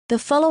The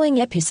following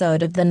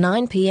episode of the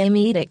 9 p.m.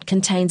 edict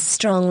contains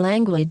strong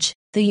language,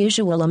 the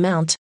usual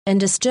amount, and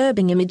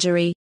disturbing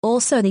imagery,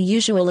 also the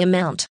usual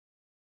amount.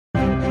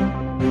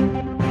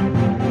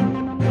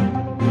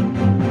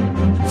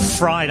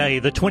 Friday,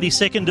 the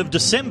 22nd of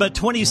December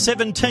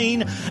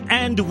 2017,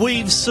 and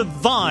we've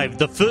survived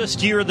the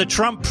first year of the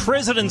Trump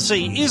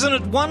presidency. Isn't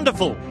it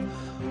wonderful?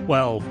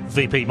 Well,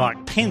 VP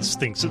Mike Pence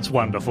thinks it's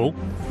wonderful.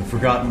 The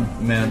forgotten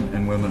men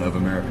and women of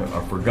America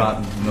are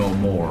forgotten no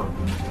more,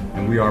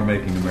 and we are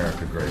making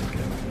America great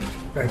again.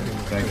 Thank you.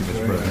 Thank you,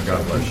 Mr. President.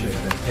 God bless you.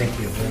 Thank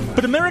you very much.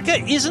 But America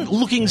isn't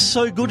looking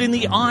so good in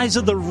the eyes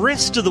of the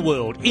rest of the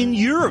world. In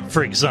Europe,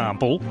 for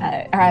example.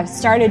 I've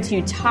started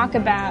to talk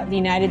about the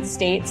United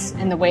States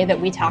in the way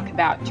that we talk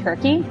about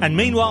Turkey. And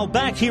meanwhile,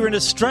 back here in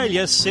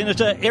Australia,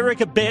 Senator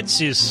Erica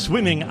Betts is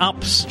swimming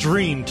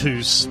upstream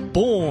to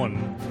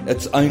spawn.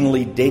 It's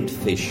only dead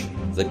fish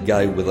that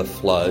go with a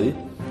flow.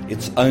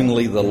 It's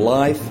only the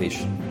live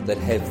fish that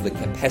have the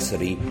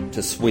capacity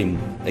to swim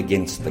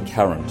against the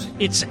current.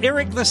 It's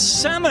Eric the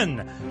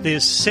Salmon.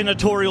 There's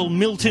senatorial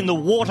milt in the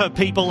water,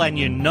 people, and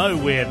you know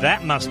where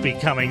that must be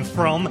coming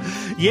from.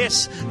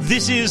 Yes,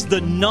 this is the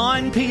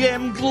 9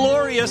 p.m.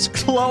 Glorious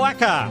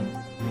Cloaca.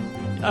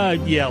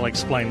 Yeah, I'll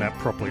explain that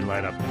properly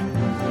later.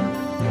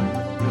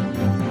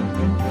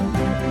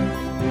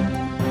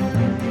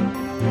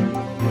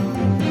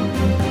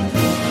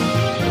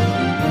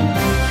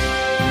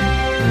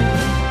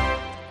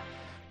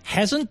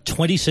 Hasn't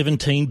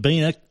 2017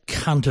 been a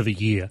cunt of a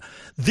year?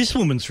 This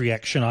woman's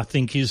reaction, I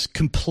think, is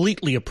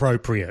completely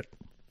appropriate.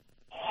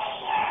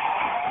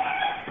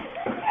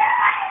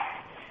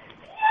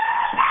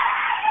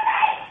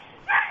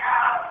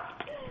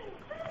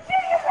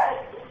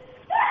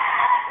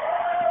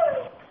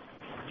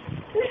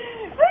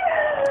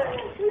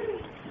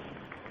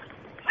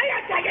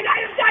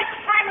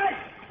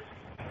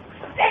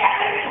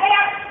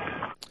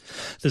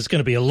 There's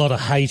going to be a lot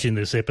of hate in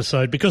this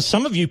episode because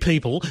some of you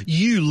people,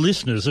 you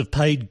listeners, have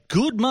paid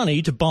good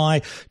money to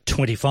buy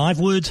 25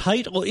 words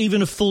hate or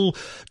even a full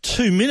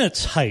 2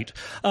 minutes hate.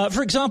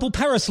 For example,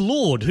 Paris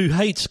Lord, who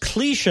hates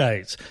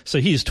cliches. So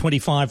here's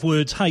 25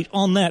 words hate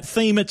on that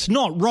theme. It's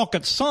not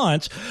rocket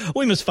science.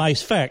 We must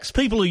face facts.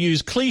 People who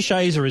use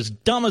cliches are as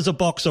dumb as a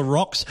box of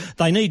rocks.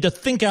 They need to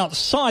think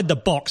outside the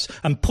box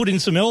and put in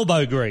some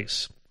elbow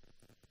grease.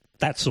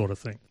 That sort of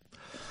thing.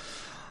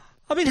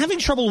 I've been having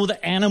trouble with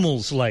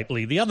animals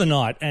lately. The other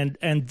night, and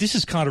this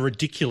is kind of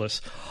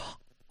ridiculous,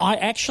 I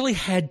actually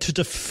had to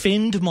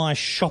defend my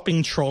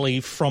shopping trolley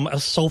from a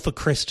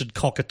sulphur-crested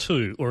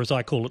cockatoo, or as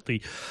I call it, the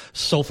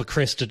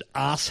sulphur-crested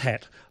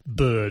arsehat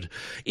bird.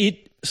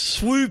 It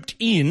swooped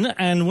in,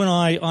 and when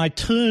I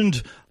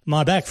turned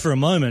my back for a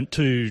moment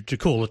to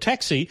call a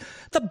taxi,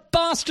 the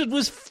bastard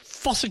was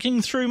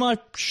fossicking through my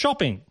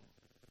shopping.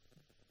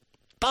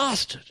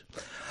 Bastard.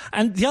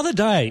 And the other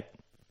day,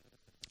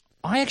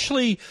 I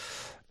actually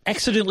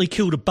accidentally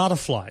killed a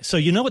butterfly. So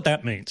you know what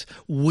that means.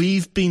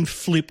 We've been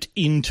flipped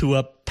into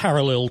a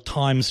parallel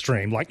time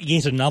stream, like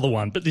yet another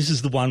one, but this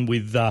is the one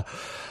with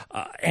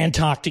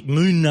Antarctic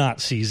moon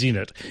Nazis in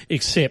it,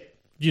 except,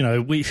 you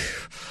know, we're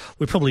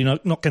probably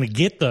not going to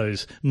get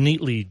those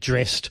neatly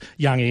dressed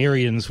young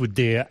Aryans with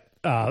their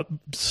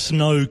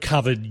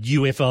snow-covered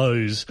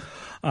UFOs.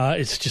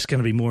 It's just going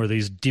to be more of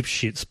these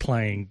dipshits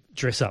playing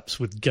dress-ups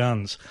with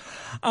guns.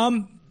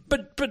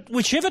 But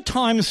whichever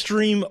time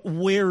stream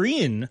we're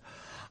in,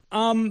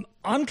 I'm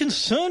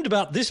concerned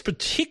about this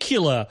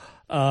particular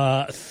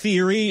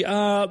theory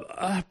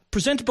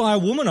presented by a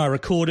woman I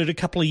recorded a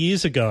couple of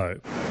years ago.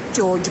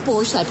 George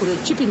Bush, they put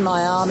a chip in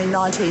my arm in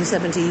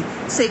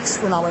 1976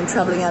 when I went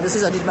travelling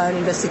overseas. I did my own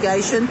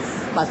investigation.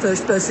 My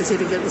first birth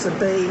certificate was a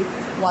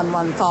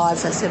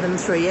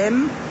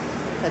B11573M.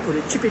 They put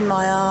a chip in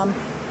my arm.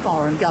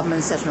 Foreign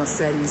government set an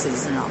Australian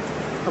citizen up.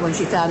 And when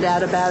she found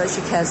out about it, she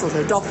cancelled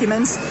her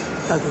documents.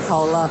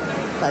 Coca-Cola,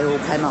 they all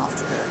came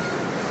after her.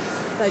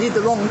 They did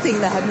the wrong thing.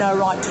 They had no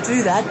right to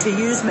do that, to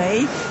use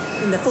me.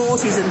 In the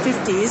 40s and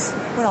 50s,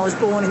 when I was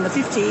born in the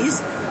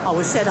 50s, I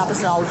was set up as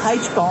an old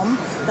H-bomb.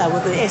 They were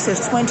the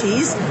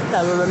SS-20s.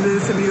 They were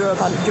removed from Europe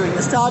during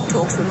the START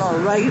talks when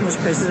Ronald Reagan was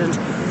president.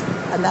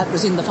 And that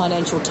was in the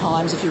Financial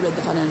Times. If you read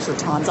the Financial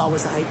Times, I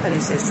was an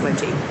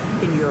SS-20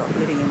 in Europe,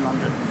 living in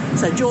London.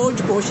 So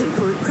George Bush and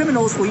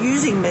criminals were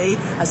using me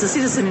as a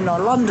citizen in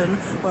London,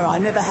 where I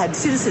never had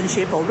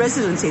citizenship or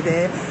residency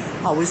there.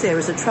 I was there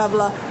as a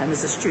traveller and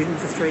as a student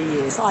for 3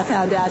 years. I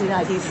found out in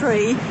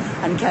 83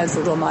 and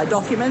cancelled all my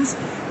documents.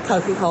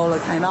 Coca-Cola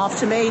came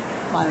after me.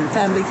 My own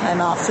family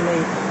came after me.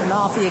 The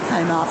mafia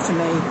came after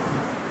me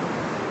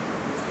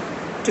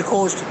to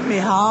cause me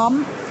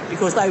harm,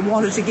 because they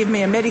wanted to give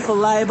me a medical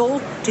label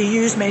to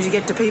use me to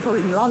get to people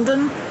in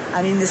London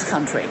and in this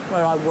country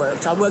where I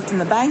worked. I worked in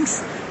the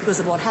banks because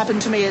of what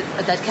happened to me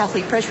at that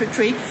Catholic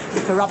Presbytery.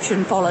 The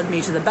corruption followed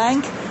me to the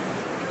bank,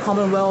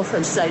 Commonwealth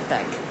and State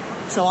Bank.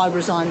 So I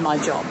resigned my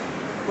job.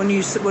 When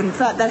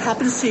that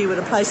happens to you at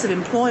a place of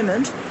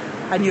employment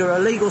and you're a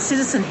legal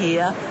citizen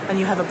here and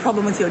you have a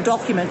problem with your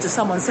document to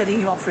someone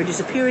setting you up for a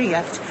disappearing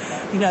act,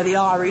 you know, the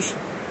Irish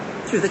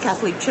through the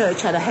Catholic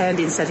Church had a hand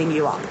in setting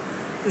you up.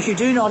 Because you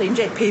do not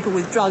inject people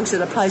with drugs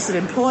at a place of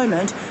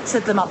employment,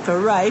 set them up for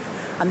rape,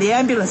 and the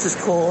ambulance is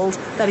called.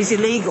 That is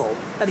illegal.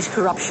 That is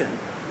corruption.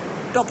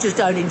 Doctors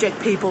don't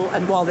inject people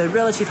and while their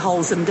relative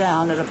holds them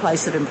down at a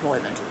place of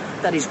employment.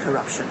 That is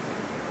corruption.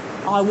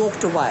 I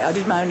walked away. I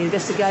did my own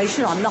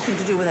investigation. I'm nothing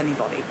to do with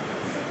anybody.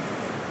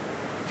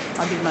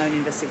 I did my own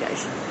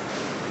investigation.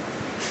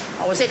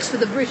 I was ex for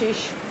the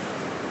British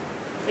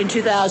in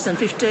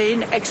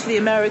 2015, ex for the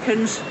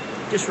Americans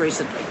just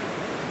recently,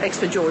 ex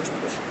for George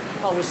Bush.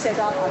 I was set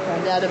up, I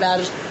found out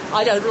about it.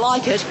 I don't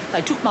like it.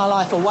 They took my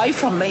life away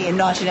from me in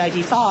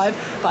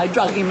 1985 by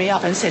drugging me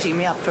up and setting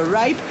me up for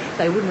rape.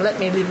 They wouldn't let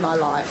me live my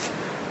life.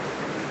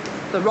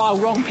 The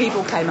wrong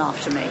people came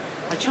after me.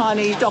 A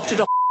Chinese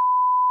doctor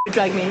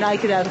dragged me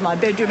naked out of my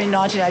bedroom in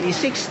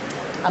 1986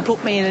 and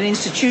put me in an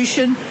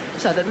institution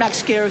so that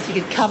Max Gereth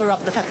could cover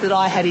up the fact that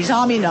I had his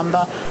army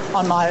number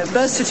on my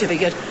birth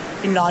certificate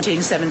in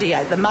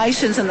 1978. The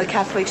Masons and the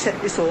Catholics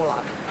set this all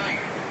up.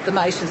 The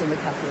Masons and the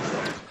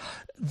Catholics.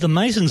 The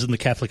Masons and the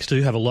Catholics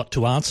do have a lot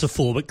to answer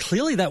for, but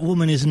clearly that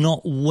woman is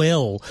not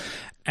well.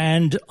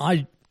 And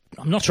I'm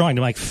not trying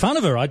to make fun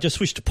of her. I just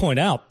wish to point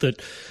out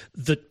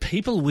that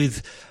people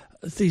with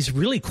these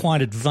really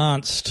quite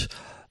advanced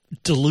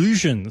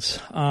delusions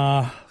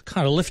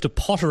kind of left to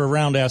potter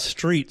around our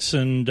streets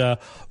and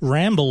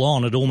ramble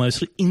on at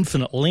almost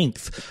infinite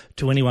length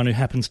to anyone who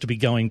happens to be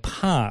going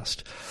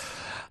past.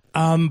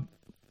 And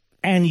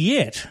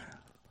yet,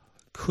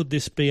 could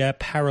this be a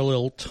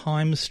parallel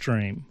time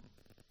stream?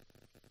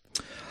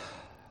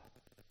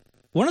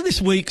 One of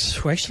this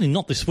week's, well, actually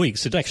not this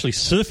week's, it actually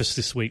surfaced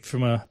this week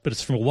but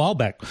it's from a while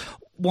back.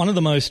 One of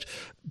the most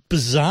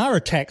bizarre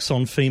attacks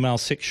on female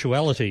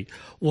sexuality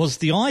was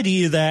the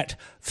idea that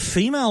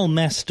female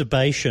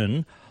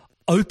masturbation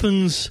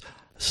opens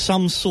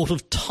some sort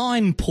of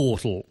time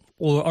portal,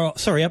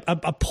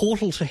 a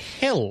portal to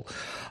hell.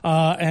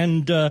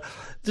 And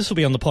this will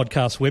be on the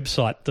podcast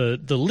website,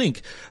 the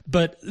link.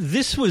 But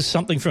this was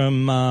something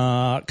from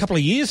a couple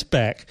of years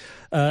back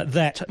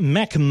that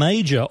Mac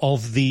Major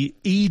of the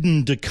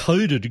Eden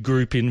Decoded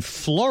group in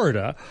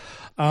Florida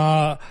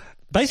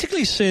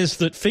basically says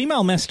that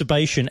female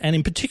masturbation, and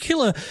in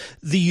particular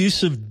the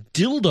use of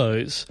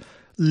dildos,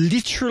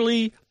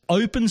 literally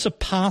opens a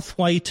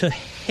pathway to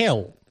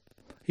hell.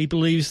 He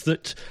believes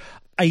that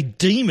a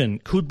demon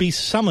could be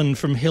summoned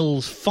from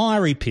hell's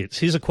fiery pits.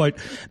 Here's a quote: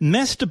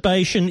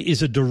 "Masturbation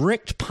is a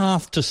direct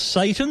path to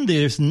Satan.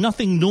 There's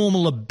nothing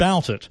normal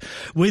about it.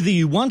 Whether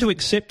you want to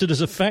accept it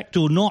as a fact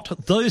or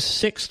not, those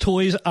sex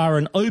toys are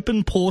an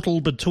open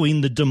portal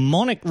between the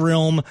demonic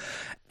realm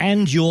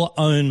and your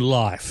own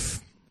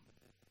life."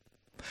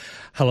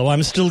 Hello,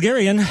 I'm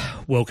Stilgarian.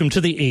 Welcome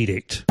to The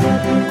Edict.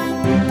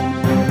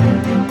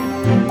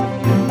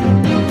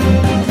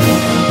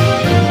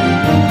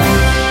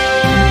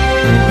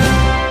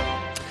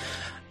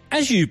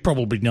 As you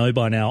probably know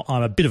by now,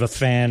 I'm a bit of a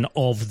fan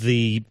of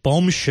the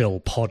Bombshell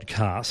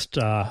podcast,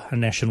 a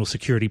national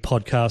security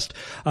podcast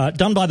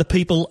done by the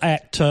people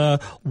at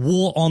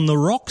War on the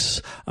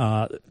Rocks.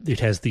 It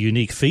has the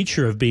unique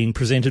feature of being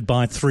presented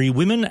by three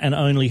women and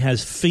only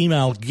has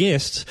female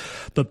guests,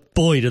 but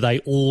boy, do they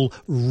all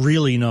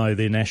really know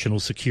their national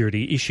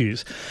security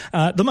issues.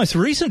 The most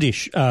recent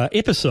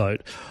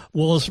episode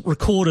was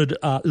recorded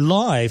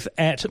live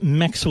at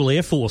Maxwell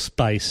Air Force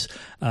Base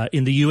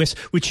in the US,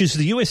 which is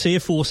the US Air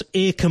Force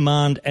Air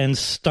Command and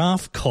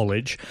Staff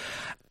College.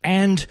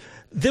 And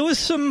there was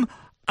some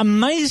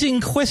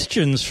amazing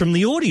questions from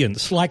the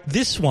audience, like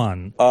this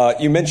one.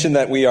 You mentioned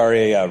that we are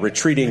a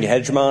retreating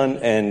hegemon,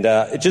 and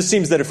it just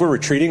seems that if we're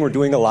retreating, we're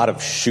doing a lot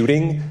of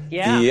shooting.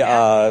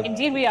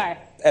 Indeed we are.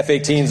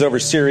 F-18s over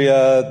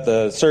Syria,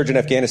 the surge in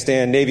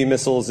Afghanistan, Navy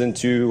missiles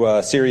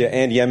into Syria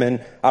and Yemen,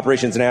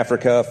 operations in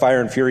Africa,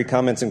 fire and fury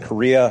comments in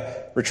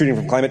Korea, retreating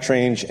from climate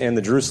change, and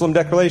the Jerusalem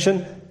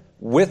Declaration.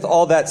 With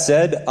all that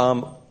said,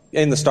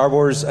 in the Star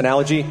Wars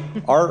analogy,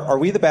 are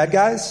we the bad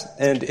guys?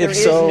 And if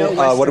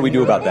so, what do we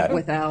do about that?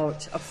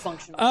 Without a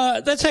functional...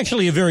 That's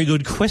actually a very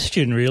good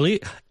question, really.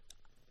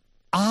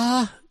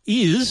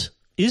 Is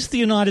the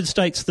United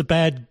States the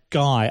bad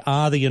guy?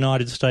 Are the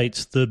United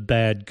States the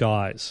bad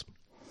guys?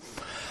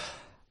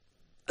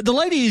 The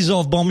ladies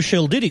of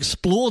Bombshell did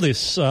explore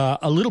this a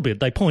little bit.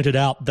 They pointed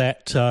out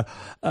that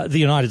the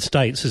United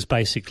States has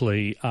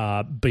basically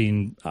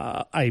been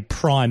a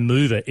prime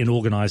mover in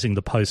organising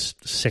the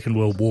post-Second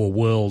World War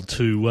world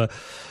to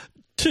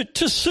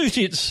suit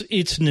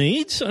its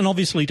needs, and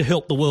obviously to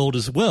help the world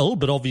as well,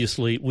 but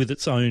obviously with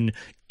its own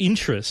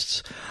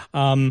interests,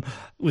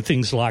 with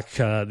things like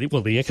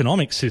the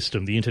economic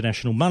system, the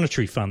International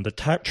Monetary Fund,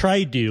 the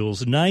trade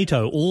deals,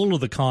 NATO, all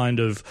of the kind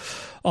of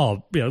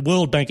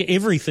World Bank,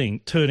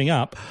 everything turning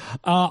up.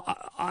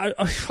 I'll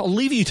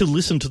leave you to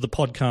listen to the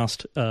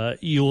podcast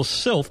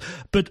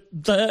yourself, but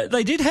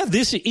they did have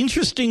this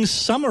interesting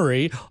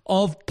summary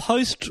of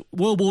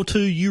post-World War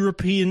II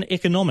European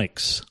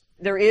economics.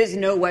 There is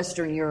no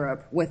Western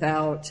Europe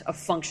without a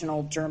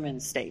functional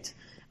German state.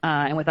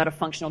 and without a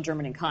functional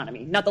German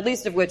economy. Not the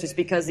least of which is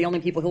because the only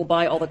people who will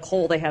buy all the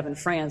coal they have in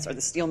France are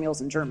the steel mills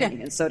in Germany.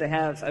 Yeah. And so to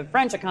have a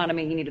French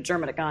economy, you need a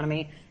German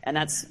economy, and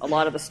that's a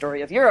lot of the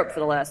story of Europe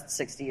for the last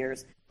 60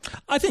 years.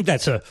 I think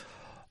that's a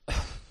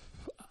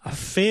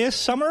fair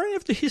summary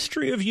of the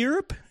history of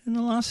Europe in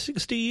the last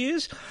 60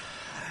 years.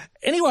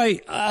 Anyway,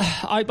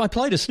 I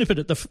played a snippet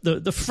at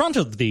the front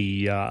of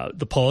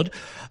the pod,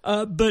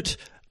 but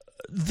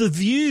the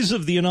views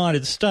of the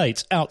United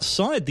States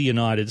outside the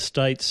United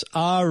States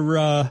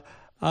are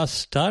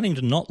starting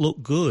to not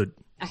look good.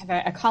 I have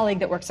a colleague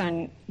that works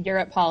on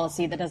Europe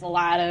policy that does a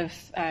lot of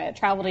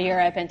travel to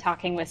Europe and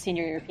talking with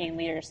senior European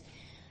leaders.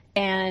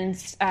 And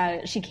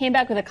she came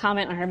back with a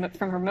comment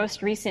from her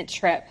most recent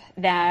trip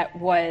that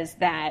was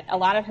that a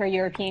lot of her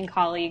European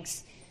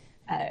colleagues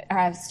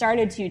have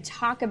started to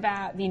talk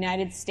about the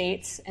United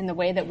States in the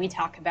way that we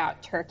talk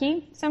about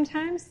Turkey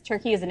sometimes.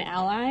 Turkey is an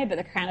ally, but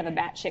they're kind of a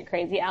batshit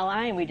crazy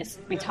ally, and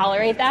we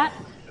tolerate that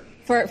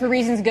for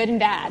reasons good and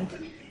bad.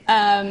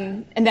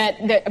 And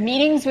that the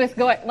meetings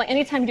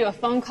anytime you do a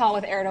phone call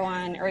with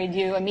Erdogan or you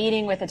do a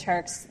meeting with the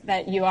Turks,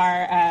 that you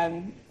are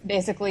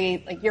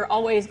basically, like, you're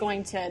always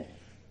going to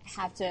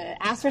have to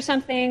ask for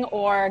something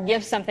or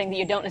give something that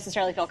you don't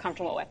necessarily feel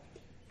comfortable with.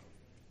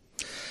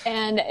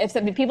 And if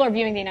people are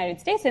viewing the United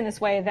States in this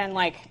way, then,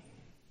 like,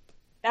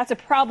 that's a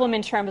problem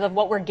in terms of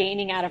what we're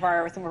gaining out of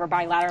our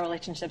bilateral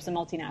relationships and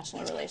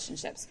multinational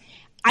relationships.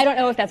 I don't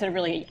know if that's a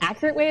really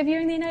accurate way of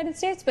viewing the United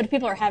States, but if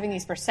people are having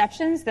these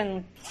perceptions,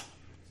 then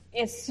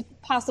it's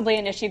possibly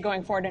an issue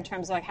going forward in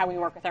terms of, like, how we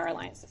work with our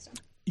alliance system.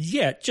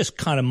 Yeah, it just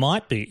kind of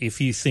might be if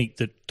you think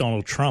that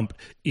Donald Trump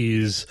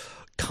is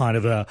kind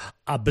of a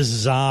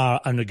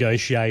bizarre a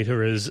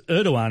negotiator as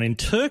Erdogan in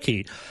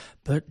Turkey.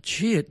 But,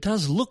 gee, it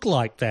does look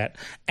like that.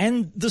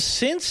 And the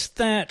sense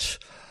that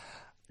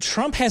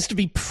Trump has to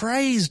be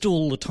praised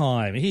all the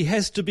time. He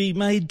has to be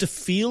made to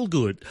feel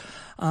good.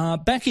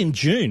 Back in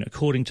June,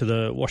 according to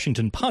the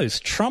Washington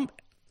Post, Trump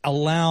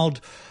allowed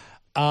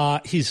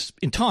his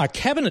entire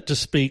cabinet to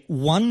speak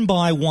one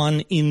by one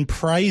in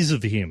praise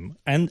of him.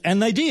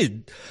 And they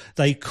did.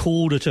 They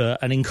called it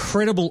an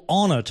incredible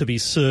honour to be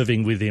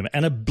serving with him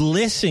and a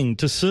blessing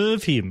to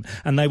serve him.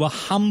 And they were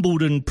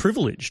humbled and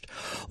privileged.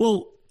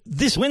 Well,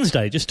 this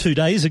Wednesday, just 2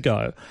 days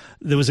ago,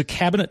 there was a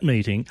cabinet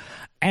meeting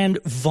and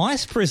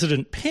Vice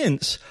President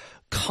Pence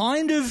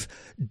kind of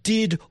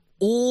did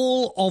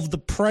all of the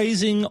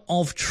praising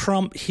of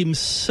Trump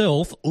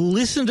himself.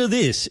 Listen to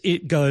this.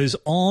 It goes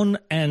on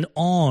and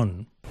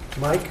on.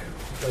 Mike,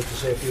 would like to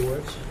say a few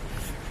words?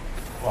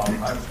 Well,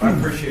 I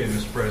appreciate it,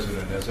 Mr.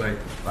 President. As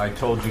I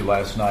told you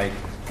last night,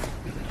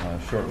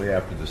 shortly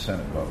after the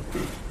Senate vote,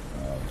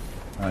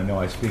 I know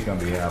I speak on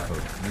behalf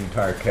of the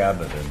entire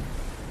cabinet and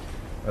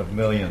of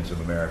millions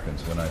of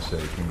Americans when I say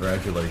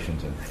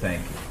congratulations and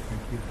thank you.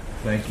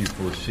 Thank you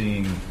for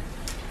seeing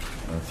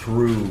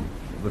through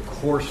the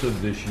course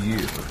of this year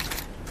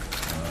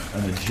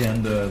an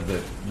agenda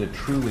that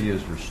truly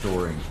is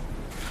restoring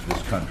this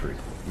country.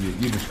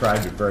 You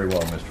described it very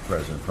well, Mr.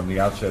 President. From the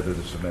outset of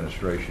this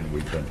administration,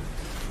 we've been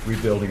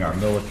rebuilding our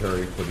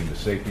military, putting the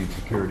safety and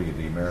security of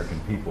the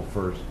American people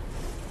first.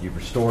 You've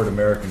restored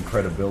American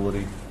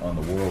credibility on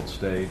the world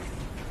stage.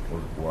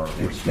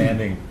 We're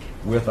standing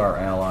with our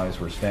allies.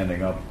 We're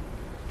standing up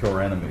to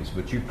our enemies.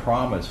 But you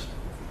promised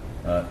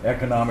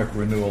economic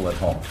renewal at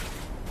home.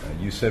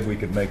 You said we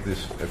could make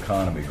this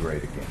economy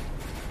great again.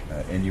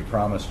 And you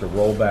promised to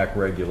roll back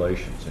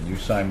regulations. And you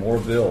signed more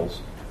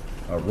bills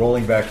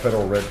rolling back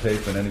federal red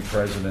tape than any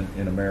president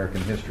in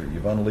American history.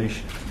 You've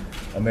unleashed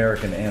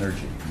American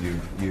energy.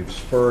 You've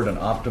spurred an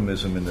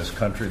optimism in this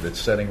country that's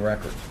setting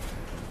records.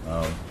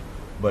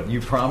 But you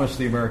promised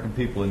the American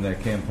people in that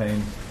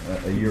campaign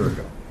a year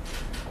ago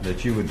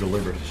that you would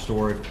deliver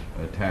historic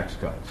tax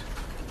cuts,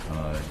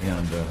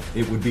 and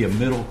it would be a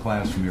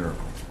middle-class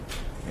miracle.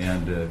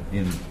 And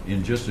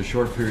in just a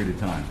short period of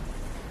time,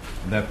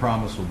 that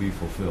promise will be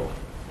fulfilled.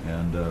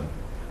 And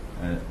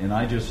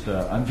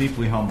I'm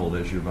deeply humbled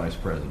as your Vice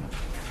President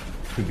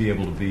to be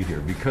able to be here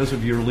because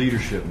of your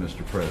leadership,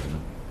 Mr.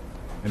 President,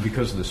 and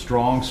because of the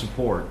strong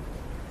support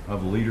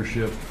of the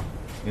leadership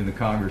in the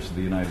Congress of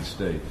the United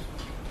States.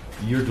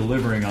 You're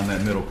delivering on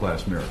that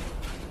middle-class miracle.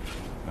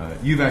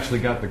 You've actually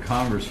got the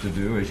Congress to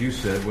do, as you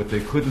said, what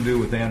they couldn't do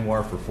with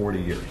Anwar for 40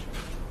 years.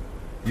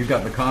 You've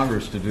got the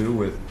Congress to do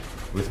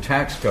with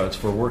tax cuts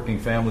for working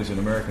families and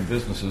American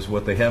businesses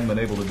what they haven't been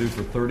able to do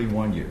for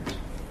 31 years.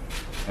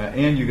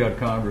 And you got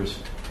Congress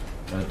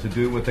to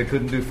do what they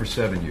couldn't do for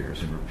 7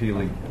 years in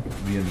repealing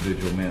the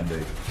individual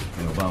mandate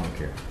in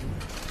Obamacare.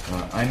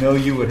 I know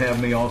you would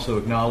have me also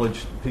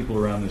acknowledge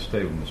people around this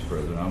table, Mr.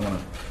 President.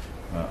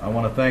 I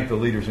want to thank the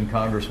leaders in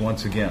Congress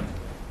once again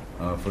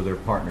for their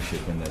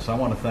partnership in this. I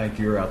want to thank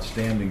your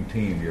outstanding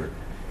team, your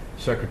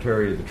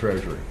Secretary of the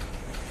Treasury,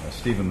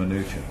 Stephen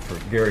Mnuchin, for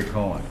Gary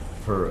Cohen,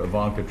 for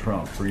Ivanka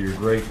Trump, for your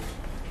great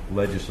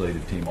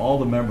legislative team, all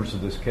the members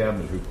of this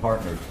cabinet who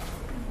partnered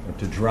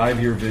to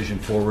drive your vision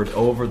forward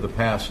over the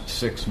past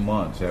 6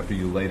 months after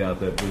you laid out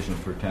that vision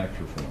for tax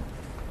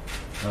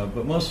reform.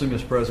 But mostly,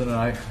 Mr.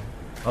 President,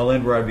 I'll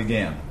end where I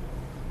began.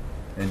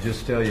 and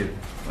just tell you,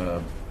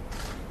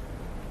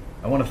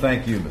 I want to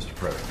thank you, Mr.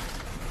 President.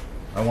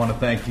 I want to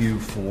thank you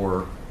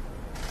for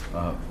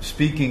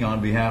speaking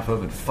on behalf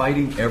of and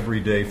fighting every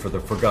day for the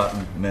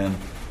forgotten men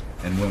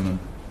and women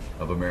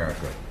of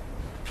America.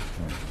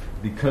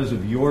 Because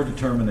of your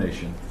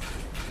determination,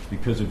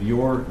 because of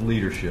your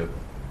leadership,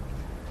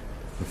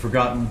 the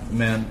forgotten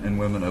men and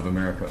women of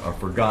America are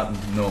forgotten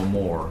no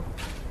more,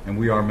 and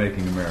we are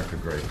making America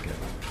great again.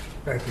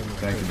 Thank you,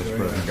 Mr.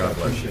 President. God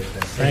bless you.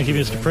 Thank you,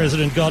 Mr.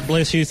 President. God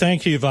bless you.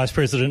 Thank you, Vice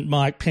President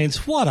Mike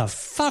Pence. What a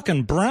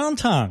fucking brown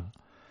tongue.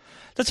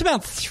 That's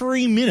about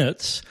 3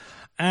 minutes,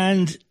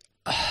 and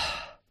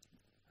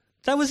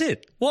that was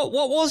it. What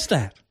was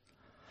that?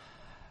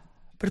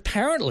 But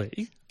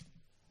apparently,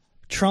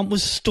 Trump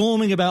was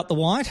storming about the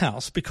White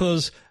House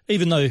because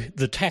even though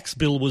the tax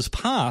bill was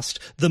passed,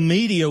 the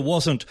media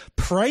wasn't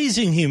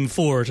praising him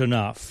for it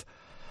enough.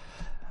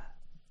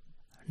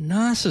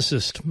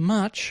 Narcissist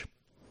much.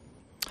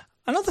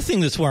 Another thing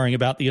that's worrying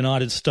about the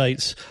United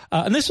States,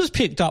 and this was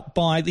picked up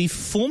by the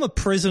former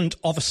president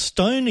of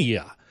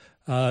Estonia,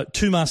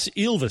 Toomas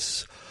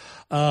Ilves,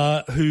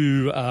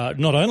 who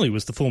not only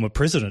was the former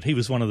president, he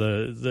was one of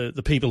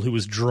the people who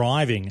was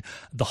driving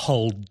the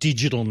whole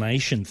digital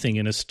nation thing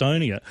in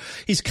Estonia.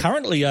 He's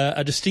currently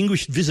a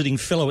distinguished visiting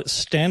fellow at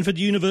Stanford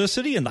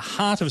University in the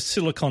heart of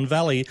Silicon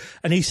Valley,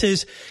 and he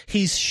says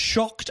he's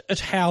shocked at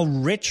how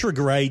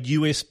retrograde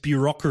US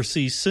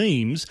bureaucracy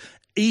seems,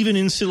 even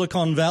in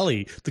Silicon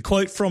Valley. The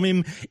quote from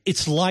him,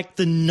 "It's like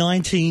the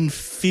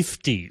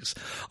 1950s.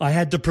 I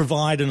had to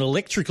provide an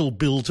electrical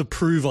bill to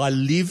prove I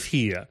live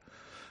here."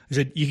 He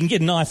said, you can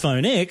get an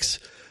iPhone X,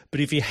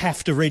 but if you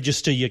have to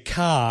register your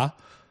car,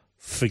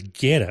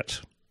 forget it.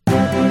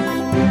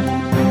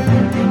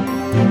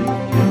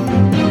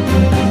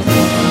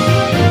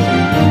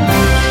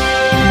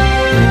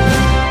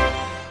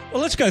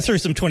 Well, let's go through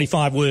some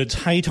 25 words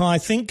hate, I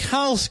think.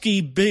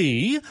 Karlsky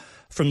B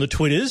from the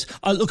Twitters.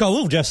 Look, I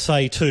will just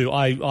say too,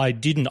 I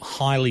didn't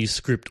highly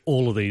script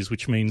all of these,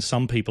 which means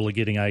some people are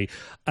getting a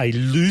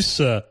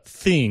looser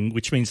thing,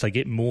 which means they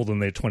get more than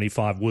their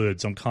 25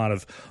 words. I'm kind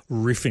of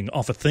riffing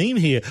off a theme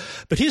here.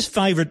 But his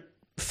favourite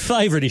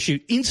issue,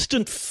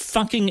 instant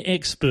fucking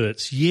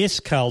experts. Yes,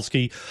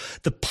 Karlsky,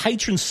 the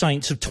patron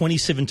saints of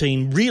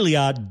 2017 really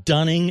are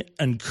Dunning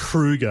and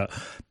Kruger.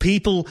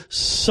 People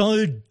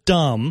so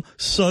dumb,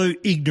 so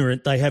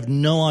ignorant, they have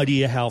no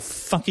idea how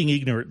fucking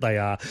ignorant they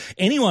are.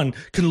 Anyone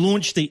can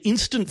launch their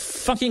instant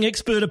fucking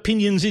expert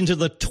opinions into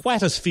the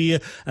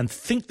twatosphere and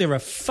think they're a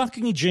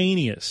fucking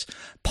genius.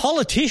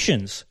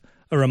 Politicians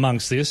are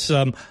amongst this.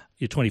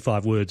 Your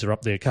 25 words are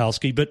up there,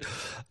 Karlsky. But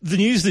the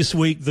news this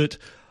week that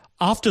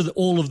after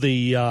all of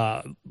the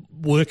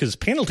workers'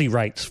 penalty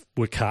rates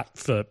were cut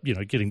for,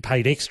 getting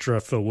paid extra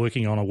for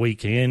working on a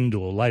weekend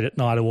or late at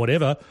night or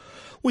whatever,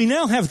 we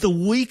now have the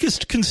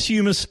weakest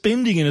consumer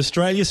spending in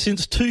Australia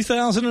since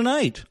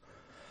 2008.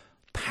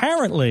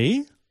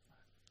 Apparently,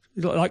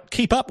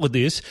 keep up with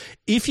this,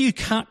 if you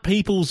cut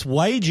people's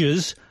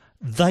wages,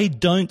 they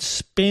don't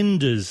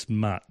spend as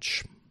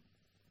much.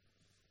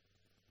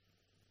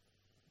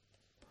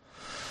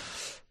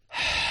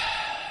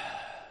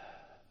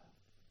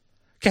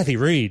 Kathy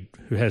Reid,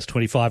 who has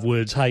 25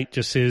 words hate,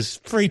 just says,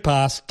 free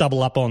pass,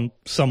 double up on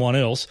someone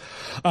else.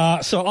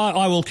 So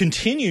I will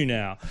continue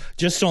now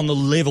just on the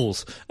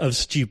levels of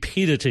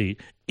stupidity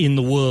in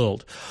the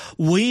world.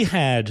 We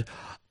had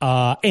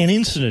an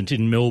incident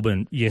in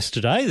Melbourne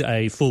yesterday.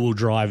 A four-wheel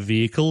drive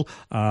vehicle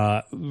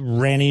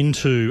ran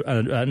into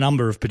a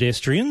number of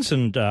pedestrians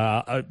and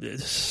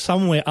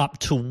somewhere up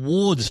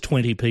towards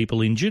 20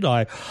 people injured.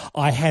 I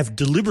have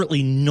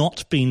deliberately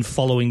not been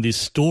following this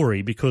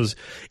story because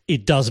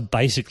it does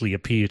basically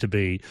appear to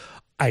be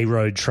a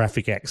road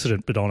traffic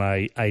accident, but on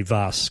a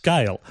vast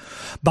scale.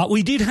 But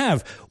we did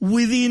have,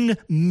 within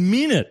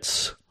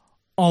minutes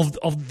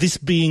of this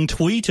being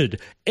tweeted,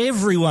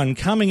 everyone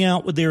coming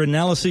out with their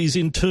analyses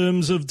in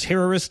terms of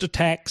terrorist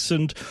attacks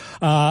and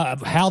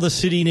how the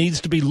city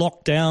needs to be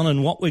locked down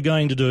and what we're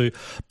going to do,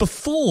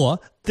 before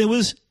there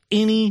was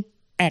any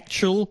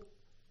actual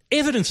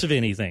evidence of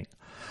anything.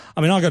 I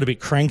mean, I got a bit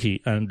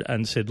cranky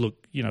and said, look,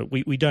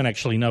 we don't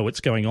actually know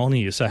what's going on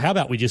here, so how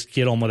about we just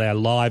get on with our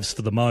lives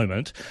for the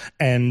moment,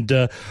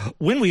 and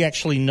when we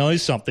actually know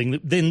something,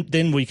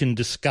 then we can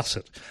discuss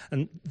it.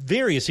 And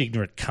various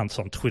ignorant cunts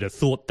on Twitter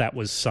thought that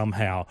was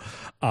somehow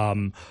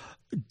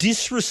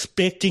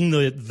disrespecting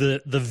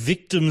the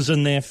victims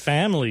and their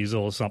families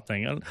or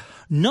something. And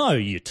no,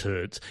 you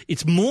turds.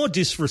 It's more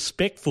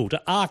disrespectful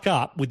to arc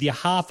up with your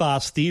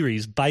half-assed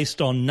theories based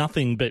on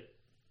nothing but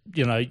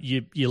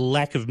your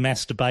lack of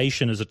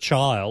masturbation as a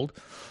child.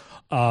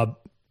 I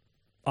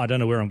don't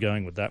know where I'm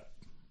going with that,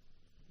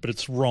 but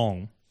it's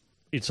wrong.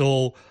 It's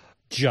all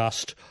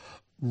just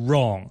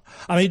wrong.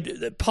 I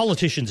mean,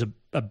 politicians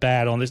are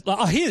bad on this.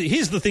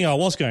 Here's the thing I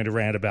was going to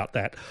rant about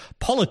that.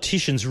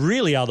 Politicians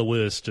really are the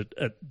worst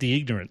at the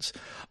ignorance.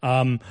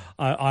 I'm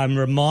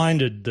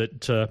reminded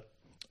that,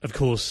 of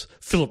course,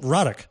 Philip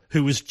Ruddock,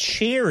 who was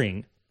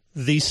chairing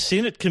the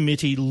Senate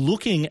committee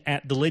looking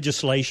at the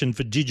legislation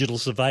for digital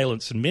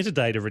surveillance and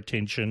metadata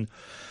retention,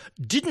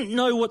 didn't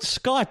know what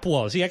Skype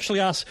was. He actually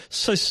asked,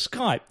 so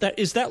Skype,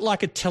 is that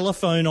like a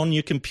telephone on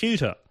your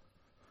computer?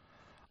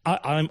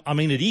 I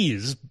mean, it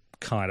is,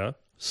 kind of,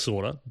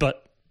 sort of,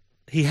 but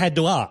he had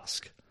to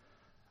ask.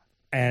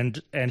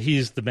 And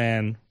here's the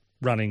man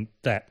running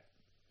that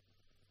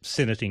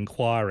Senate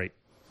inquiry.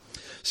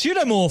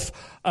 Pseudomorph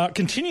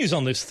continues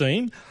on this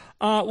theme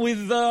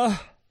with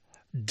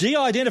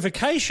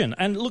de-identification.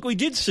 And look, we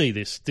did see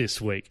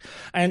this week.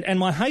 And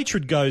my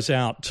hatred goes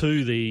out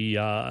to the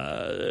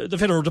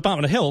Federal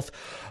Department of Health,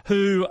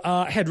 who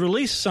had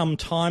released some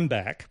time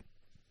back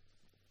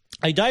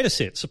a data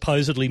set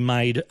supposedly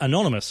made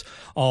anonymous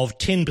of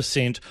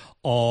 10%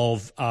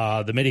 of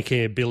the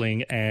Medicare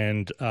billing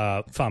and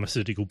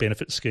pharmaceutical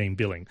benefit scheme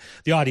billing.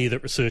 The idea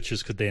that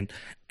researchers could then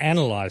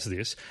analyse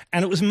this.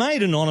 And it was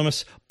made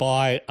anonymous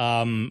by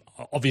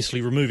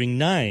obviously removing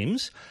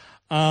names,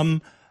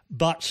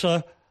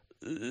 but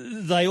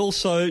they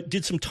also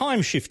did some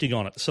time shifting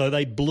on it. So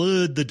they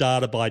blurred the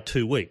data by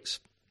 2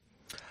 weeks.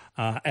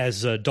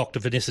 As Dr.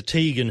 Vanessa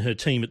Teague and her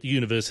team at the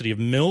University of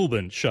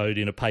Melbourne showed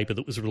in a paper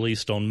that was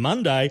released on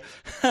Monday,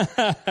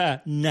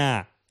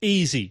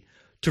 easy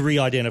to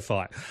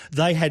re-identify.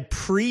 They had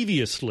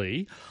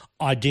previously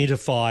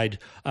identified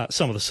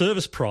some of the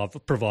service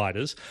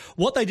providers.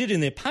 What they did in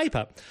their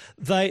paper,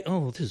 this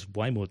is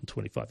way more than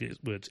 25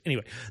 words.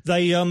 Anyway,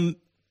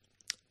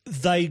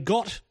 they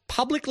got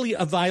publicly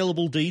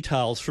available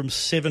details from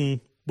 7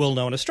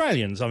 well-known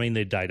Australians. I mean,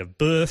 their date of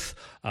birth.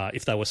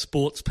 If they were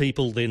sports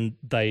people, then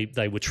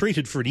they were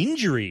treated for an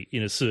injury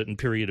in a certain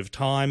period of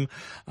time.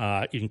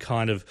 You can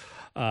kind of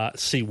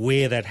see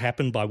where that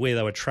happened by where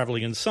they were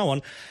travelling and so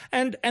on.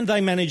 And they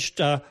managed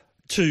to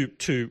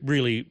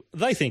really,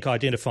 they think,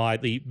 identify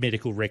the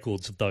medical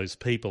records of those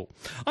people.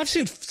 I've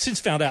since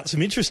found out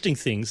some interesting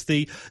things.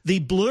 The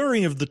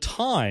blurring of the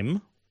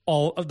time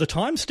of the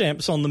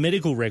timestamps on the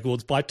medical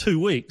records by 2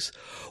 weeks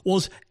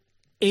was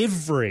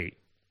every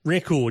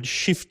record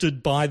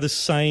shifted by the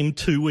same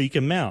 2 week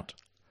amount.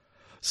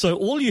 So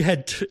all you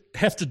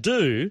have to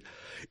do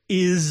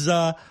is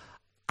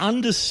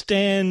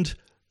understand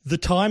the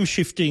time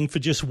shifting for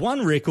just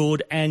one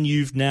record, and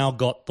you've now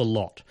got the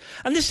lot.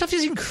 And this stuff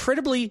is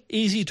incredibly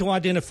easy to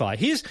identify.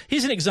 Here's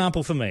an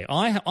example for me.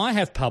 I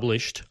have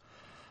published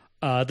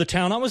the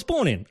town I was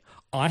born in.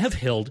 I have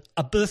held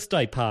a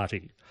birthday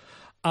party.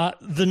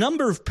 The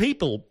number of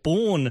people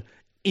born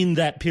in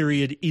that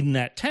period in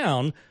that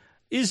town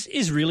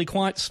is really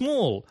quite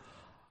small.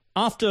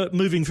 After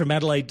moving from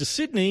Adelaide to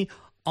Sydney,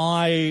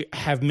 I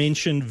have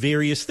mentioned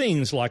various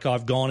things, like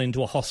I've gone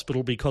into a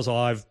hospital because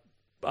I've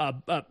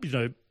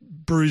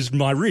bruised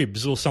my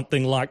ribs or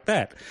something like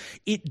that.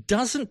 It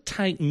doesn't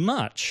take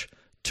much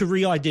to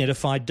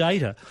re-identify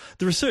data.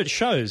 The research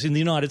shows in the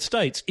United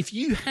States, if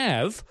you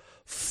have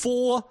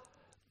 4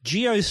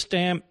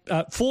 timestamp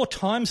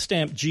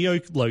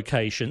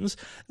geolocations,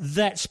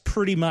 that's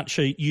pretty much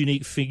a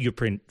unique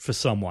fingerprint for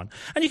someone.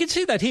 And you can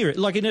see that here,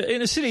 like in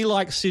a city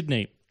like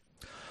Sydney.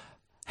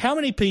 How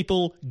many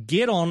people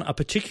get on a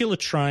particular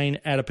train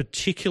at a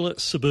particular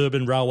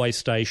suburban railway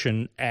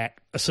station at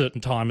a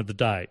certain time of the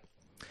day?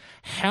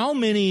 How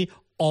many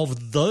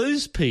of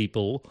those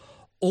people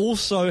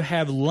also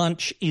have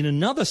lunch in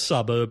another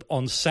suburb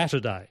on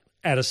Saturday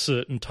at a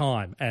certain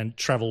time and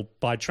travel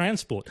by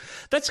transport?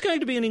 That's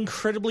going to be an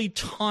incredibly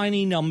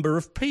tiny number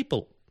of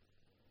people.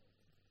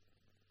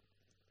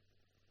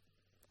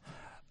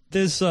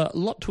 There's a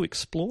lot to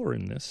explore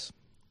in this.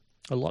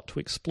 A lot to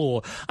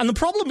explore. And the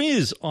problem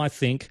is, I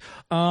think,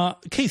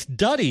 Keith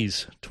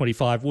Duddy's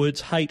 25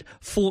 words hate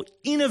for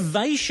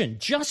innovation.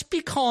 Just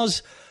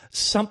because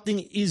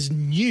something is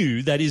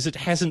new, that is, it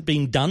hasn't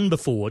been done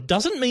before,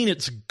 doesn't mean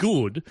it's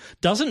good,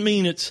 doesn't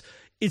mean it's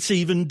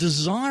even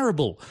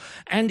desirable.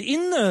 And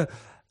in the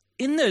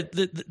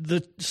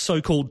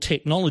so-called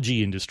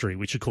technology industry,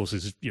 which of course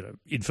is,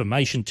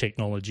 information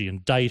technology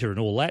and data and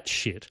all that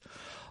shit,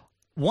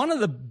 one of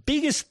the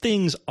biggest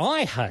things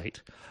I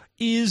hate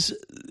is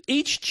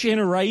each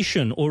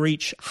generation or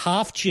each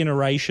half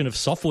generation of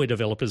software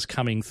developers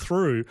coming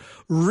through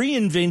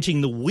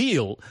reinventing the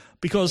wheel,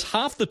 because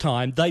half the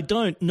time they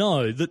don't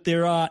know that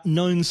there are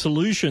known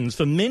solutions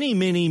for many,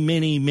 many,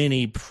 many,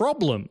 many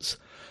problems.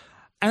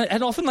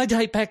 And often they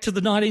date back to the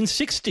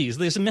 1960s.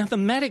 There's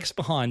mathematics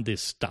behind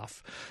this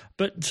stuff.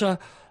 But so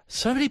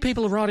many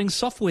people are writing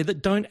software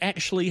that don't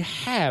actually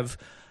have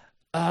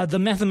the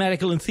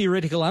mathematical and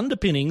theoretical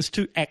underpinnings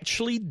to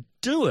actually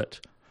do it.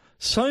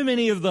 So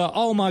many of the,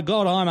 oh my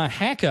God, I'm a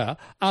hacker,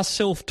 are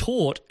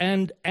self-taught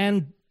and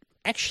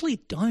actually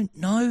don't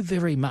know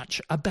very much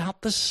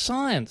about the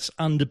science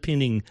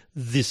underpinning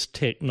this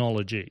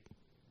technology.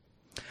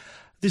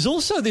 There's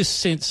also this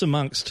sense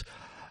amongst,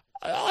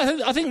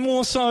 I think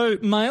more so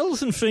males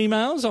than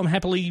females. I'll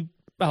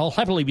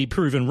happily be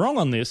proven wrong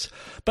on this,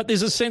 but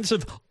there's a sense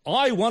of,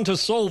 I want to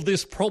solve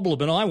this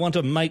problem and I want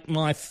to make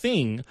my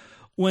thing,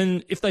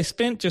 when if they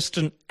spent just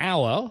an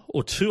hour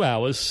or 2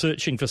 hours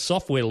searching for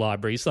software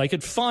libraries, they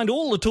could find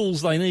all the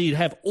tools they need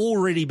have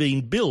already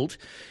been built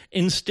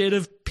instead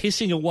of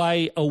pissing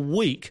away a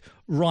week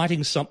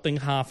writing something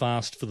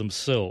half-assed for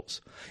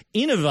themselves.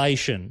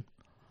 Innovation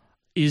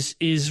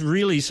is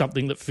really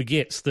something that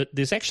forgets that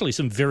there's actually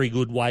some very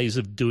good ways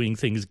of doing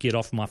things. Get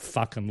off my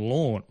fucking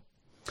lawn.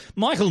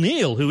 Michael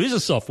Neal, who is a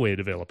software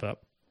developer,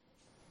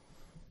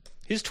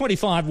 his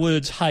 25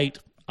 words hate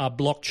are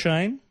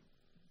blockchain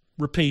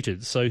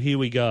repeated. So here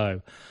we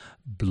go.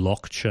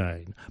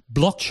 Blockchain.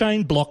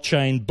 Blockchain,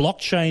 blockchain,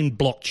 blockchain,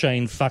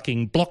 blockchain,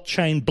 fucking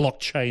blockchain,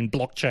 blockchain,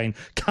 blockchain.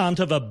 Can't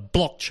have a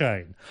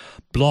blockchain.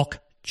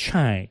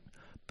 Blockchain.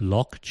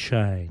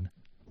 Blockchain.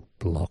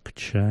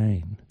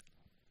 Blockchain.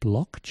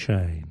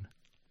 Blockchain.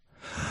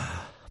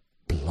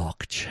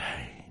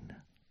 Blockchain.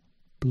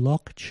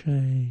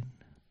 Blockchain.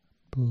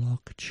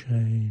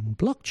 Blockchain,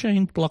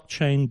 blockchain,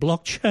 blockchain, blockchain,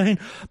 blockchain,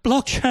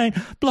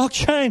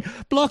 blockchain,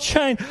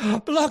 blockchain,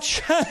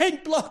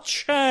 blockchain,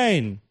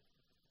 blockchain.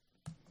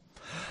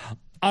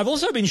 I've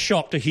also been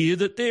shocked to hear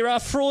that there are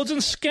frauds and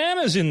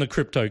scammers in the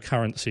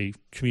cryptocurrency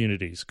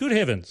communities. Good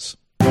heavens.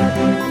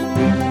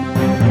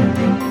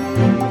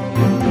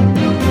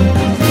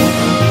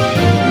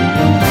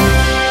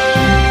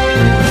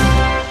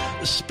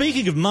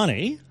 Speaking of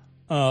money,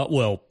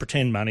 well,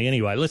 pretend money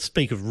anyway. Let's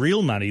speak of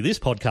real money. This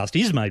podcast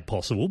is made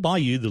possible by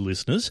you, the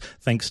listeners,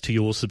 thanks to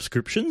your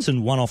subscriptions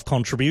and one-off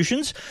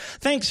contributions.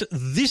 Thanks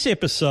this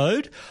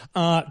episode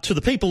to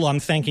the people I'm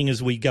thanking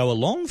as we go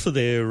along for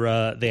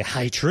their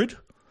hatred,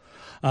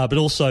 but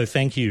also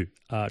thank you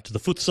to the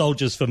foot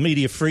soldiers for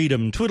media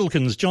freedom,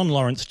 Twiddlekins, John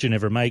Lawrence,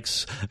 Ginevra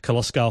Makes,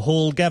 Koloskar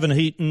Hall, Gavin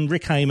Heaton,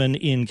 Rick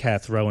Heyman, Ian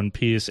Cath, Rowan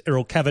Pearce,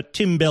 Errol Cavett,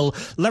 Tim Bell,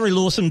 Larry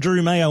Lawson,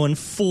 Drew Mayo, and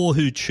 4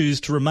 who choose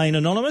to remain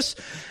anonymous,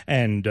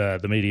 and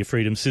the media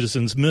freedom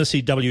citizens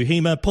Mercy W.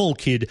 Hema, Paul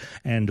Kidd,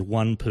 and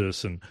 1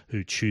 person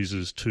who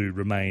chooses to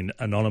remain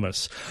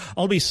anonymous.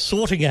 I'll be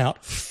sorting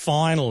out,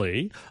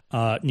 finally,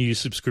 new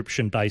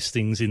subscription-based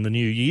things in the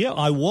new year.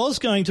 I was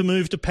going to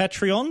move to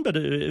Patreon, but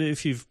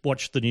if you've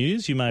watched the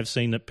news, you may have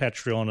seen that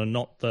Patreon are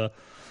not the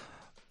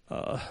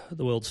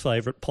world's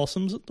favourite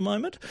possums at the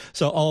moment.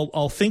 So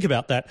I'll think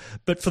about that.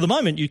 But for the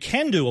moment, you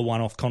can do a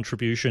one-off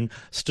contribution,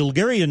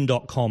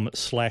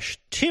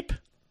 stilgerian.com/tip.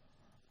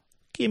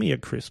 Give me a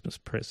Christmas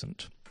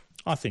present.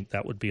 I think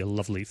that would be a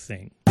lovely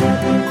thing.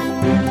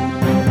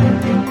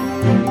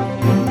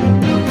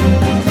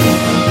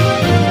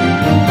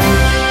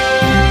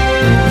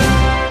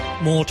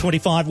 More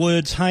 25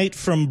 words hate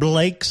from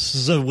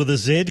Blake's with a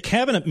Z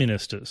cabinet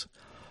ministers.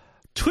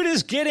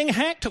 Twitter's getting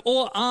hacked,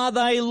 or are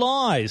they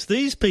lies?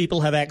 These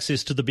people have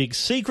access to the big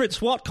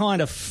secrets. What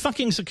kind of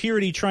fucking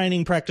security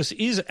training practice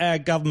is our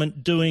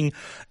government doing,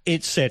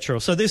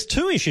 etc.? So there's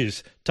 2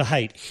 issues to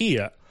hate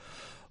here.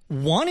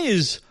 One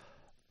is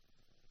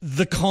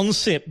the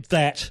concept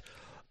that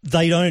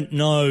they don't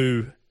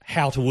know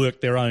how to work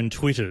their own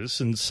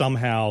Twitters and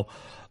somehow...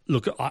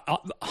 Look,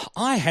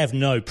 I have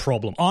no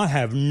problem. I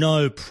have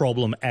no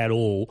problem at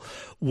all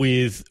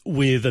with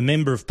a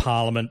member of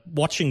parliament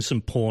watching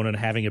some porn and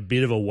having a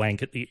bit of a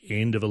wank at the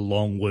end of a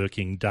long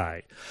working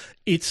day.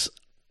 It's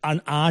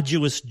an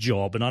arduous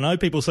job, and I know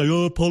people say,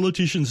 "Oh,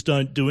 politicians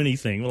don't do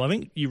anything." Well, I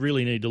think you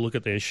really need to look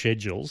at their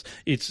schedules.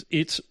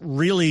 It's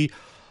really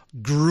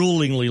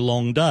gruelingly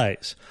long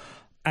days,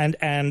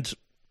 and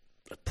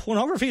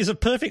pornography is a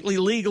perfectly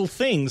legal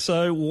thing.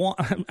 So,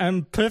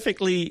 and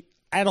perfectly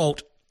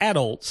adults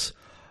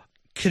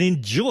can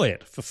enjoy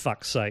it, for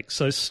fuck's sake.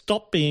 So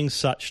stop being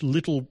such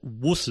little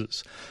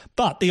wusses.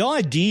 But the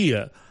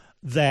idea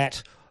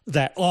that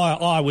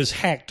I was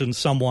hacked and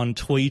someone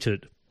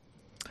tweeted,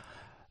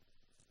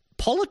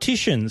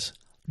 politicians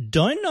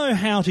don't know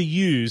how to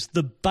use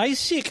the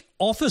basic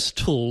office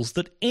tools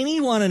that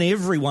anyone and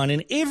everyone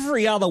in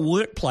every other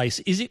workplace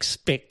is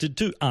expected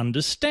to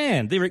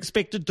understand. They're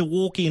expected to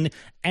walk in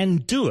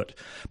and do it.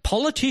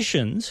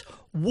 Politicians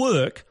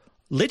work,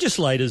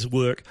 legislators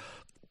work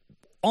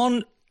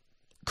on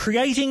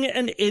creating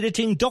and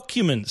editing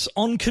documents,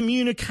 on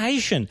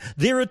communication.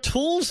 There are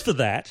tools for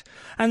that,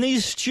 and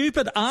these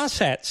stupid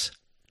arseats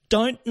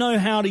don't know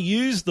how to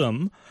use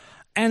them,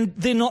 and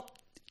they're not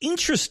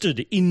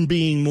interested in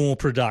being more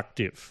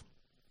productive.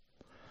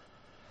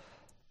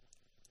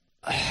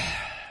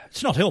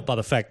 It's not helped by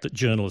the fact that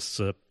journalists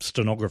are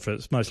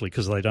stenographers, mostly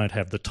because they don't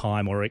have the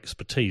time or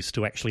expertise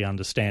to actually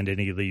understand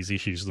any of these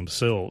issues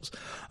themselves.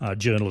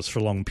 Journalists for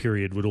a long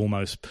period would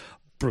almost...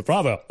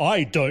 Brother,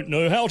 I don't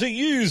know how to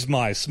use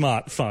my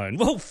smartphone.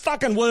 Well,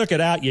 fucking work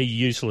it out, you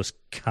useless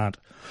cunt.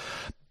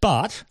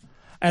 But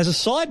as a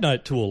side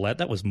note to all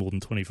that was more than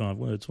 25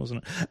 words,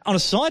 wasn't it? On a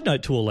side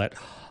note to all that,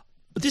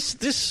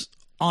 this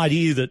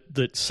idea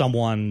that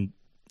someone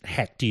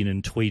hacked in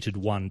and tweeted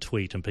one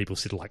tweet and people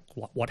said, like,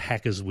 what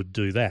hackers would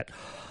do that?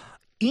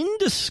 In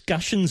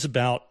discussions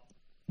about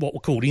what were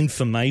called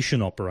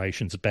information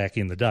operations back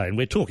in the day, and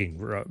we're talking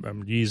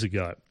years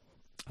ago,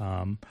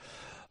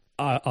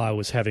 I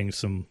was having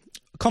some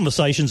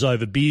conversations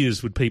over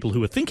beers with people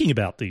who were thinking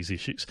about these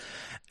issues.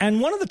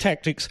 And one of the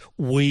tactics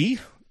we,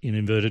 in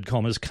inverted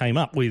commas, came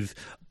up with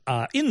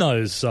in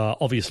those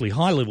obviously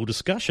high-level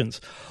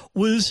discussions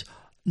was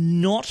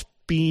not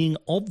being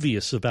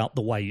obvious about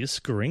the way you're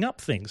screwing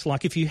up things.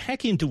 Like if you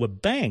hack into a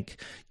bank,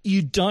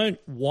 you don't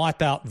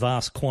wipe out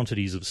vast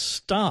quantities of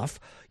stuff.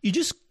 You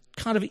just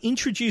kind of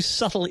introduce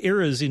subtle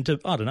errors into,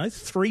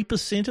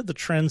 3% of the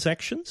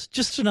transactions,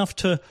 just enough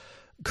to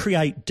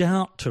create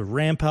doubt, to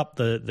ramp up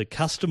the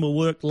customer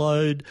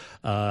workload,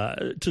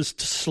 to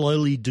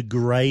slowly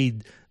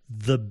degrade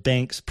the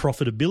bank's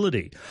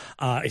profitability.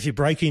 If you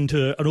break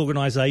into an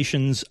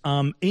organisation's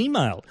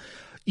email,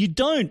 you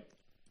don't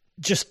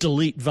just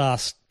delete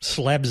vast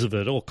slabs of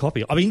it or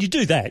copy. I mean, you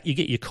do that, you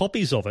get your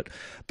copies of it,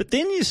 but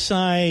then you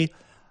say,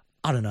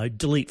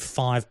 delete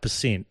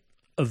 5%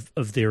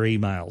 of their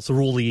emails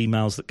or all the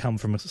emails that come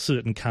from a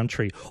certain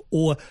country.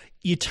 Or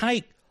you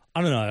take,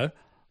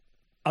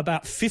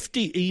 about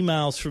 50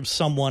 emails from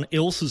someone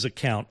else's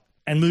account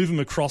and move them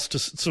across to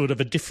sort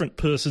of a different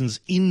person's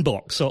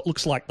inbox, so it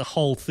looks like the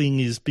whole thing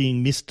is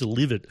being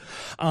misdelivered.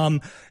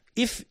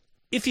 If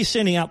you're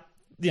sending up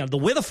the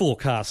weather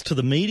forecast to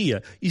the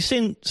media, you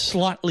send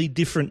slightly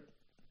different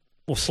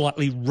or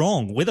slightly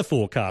wrong weather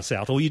forecasts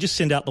out, or you just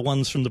send out the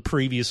ones from the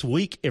previous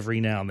week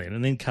every now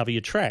and then cover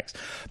your tracks.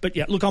 But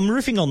yeah, look, I'm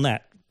riffing on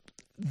that.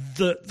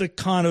 The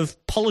kind of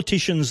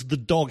politicians, the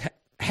dog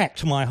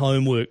hacked my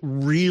homework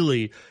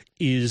really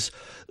is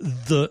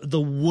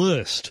the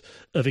worst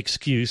of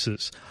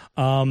excuses.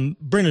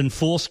 Brendan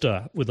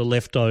Forster with a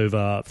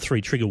leftover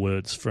 3 trigger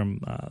words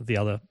from the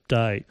other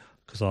day,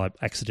 because I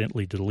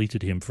accidentally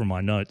deleted him from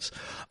my notes.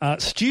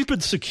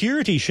 Stupid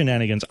security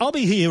shenanigans. I'll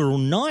be here all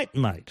night,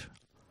 mate.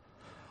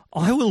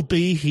 I will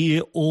be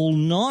here all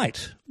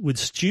night with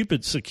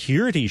stupid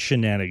security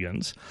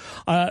shenanigans.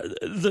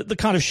 The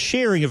kind of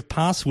sharing of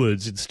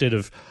passwords instead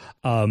of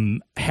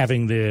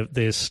having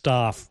their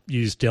staff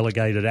use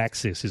delegated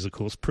access is, of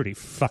course, pretty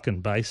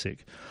fucking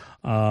basic.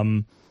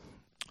 Look,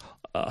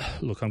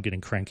 I'm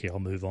getting cranky. I'll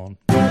move on.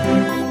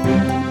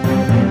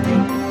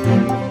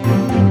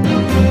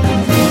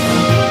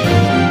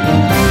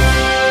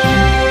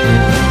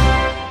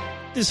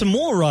 There's some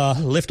more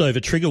leftover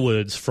trigger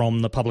words from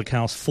the Public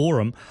House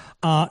Forum.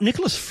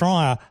 Nicholas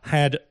Fryer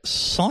had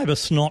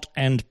cybersnot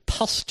and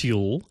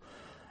pustule.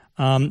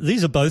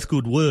 These are both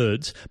good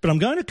words, but I'm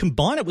going to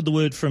combine it with the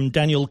word from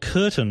Daniel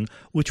Curtin,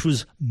 which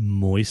was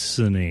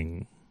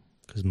moistening,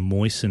 because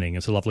moistening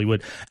is a lovely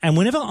word. And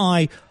whenever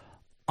I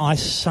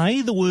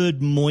say the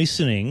word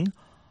moistening,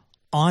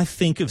 I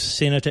think of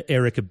Senator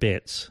Eric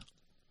Abetz.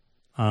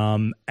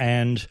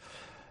 And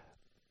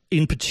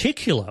in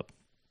particular,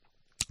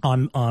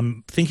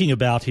 I'm thinking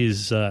about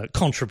his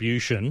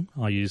contribution,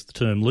 I use the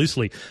term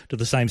loosely, to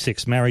the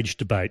same-sex marriage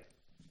debate.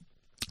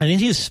 And in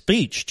his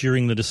speech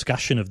during the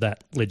discussion of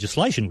that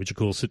legislation, which of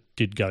course it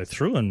did go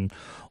through, and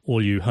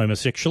all you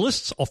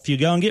homosexualists, off you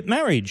go and get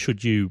married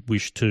should you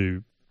wish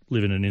to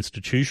live in an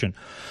institution.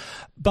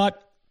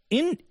 But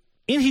in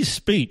his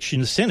speech in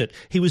the Senate,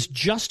 he was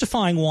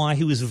justifying why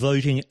he was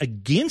voting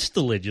against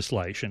the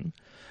legislation,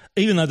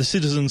 even though the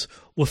citizens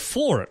were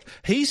for it.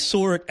 He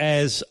saw it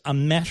as a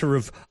matter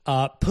of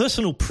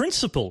personal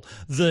principle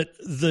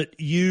that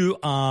you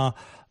are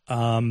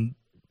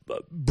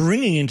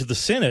bringing into the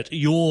Senate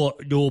your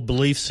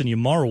beliefs and your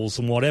morals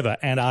and whatever,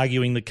 and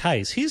arguing the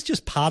case. Here's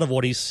just part of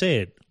what he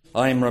said.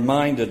 I am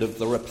reminded of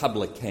the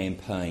Republic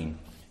campaign,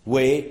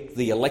 where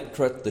the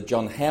electorate that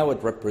John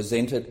Howard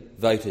represented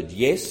voted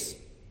yes,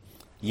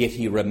 yet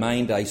he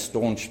remained a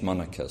staunch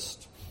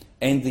monarchist.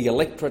 And the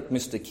electorate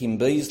Mr Kim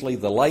Beazley,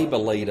 the Labor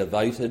leader,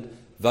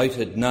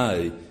 voted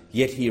no,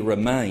 yet he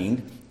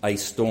remained a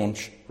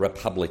staunch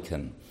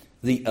Republican.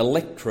 The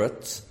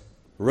electorates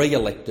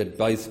re-elected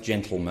both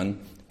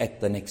gentlemen at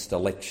the next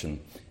election.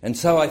 And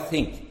so I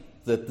think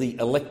that the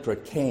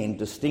electorate can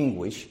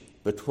distinguish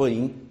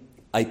between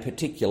a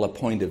particular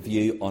point of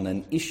view on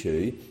an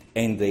issue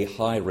and their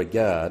high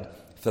regard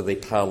for their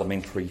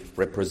parliamentary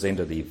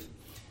representative.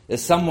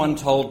 As someone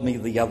told me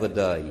the other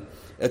day,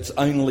 it's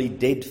only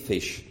dead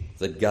fish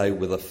that go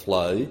with a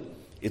flow.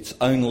 It's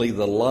only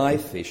the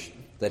live fish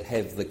that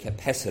have the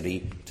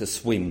capacity to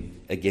swim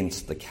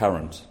against the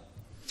current.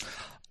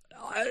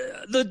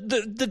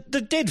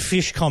 The dead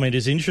fish comment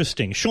is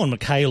interesting. Sean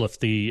McAuliffe,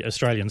 the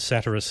Australian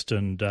satirist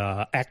and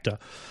actor,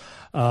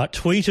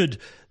 tweeted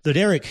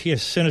that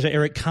Senator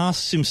Eric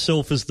casts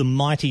himself as the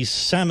mighty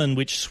salmon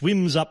which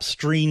swims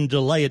upstream to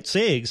lay its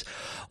eggs.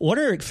 What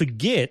Eric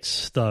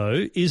forgets,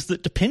 though, is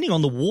that depending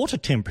on the water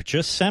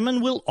temperature,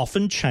 salmon will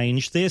often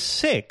change their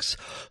sex.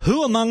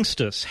 Who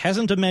amongst us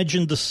hasn't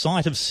imagined the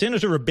sight of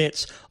Senator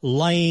Abetz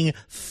laying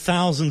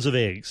thousands of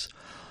eggs?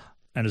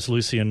 And as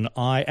Lucian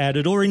I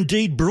added, or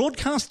indeed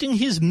broadcasting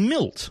his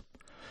milt.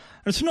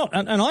 It's not,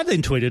 and I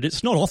then tweeted,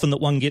 it's not often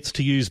that one gets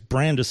to use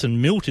Brandis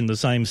and milt in the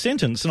same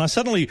sentence, and I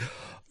suddenly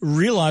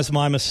realised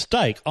my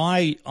mistake.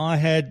 I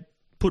had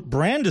put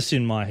Brandis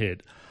in my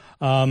head.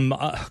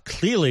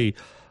 Clearly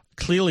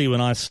clearly when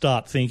I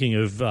start thinking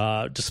of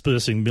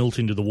dispersing milt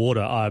into the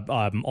water,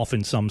 I'm off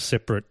in some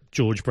separate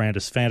George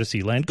Brandis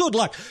fantasy land. Good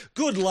luck,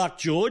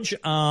 George,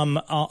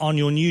 on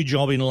your new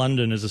job in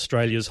London as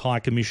Australia's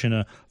High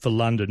Commissioner for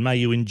London. May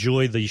you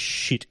enjoy the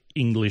shit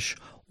English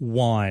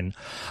wine.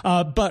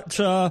 But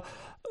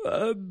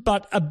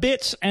a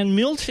bet and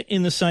milt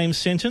in the same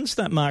sentence,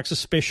 that marks a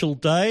special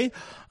day.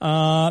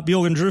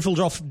 Bjorgen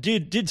Druffeldorf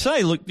did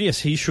say, look,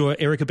 yes, he's sure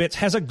Erica Betts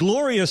has a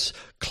glorious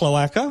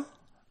cloaca,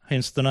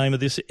 hence the name of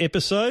this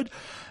episode.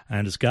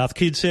 And as Garth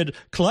Kidd said,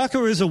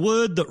 cloaca is a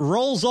word that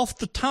rolls off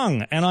the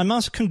tongue, and I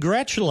must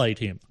congratulate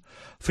him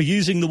for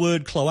using the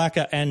word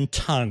cloaca and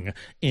tongue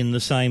in the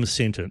same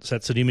sentence.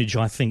 That's an image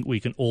I think we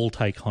can all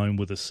take home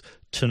with us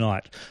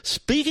tonight.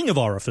 Speaking of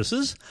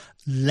orifices,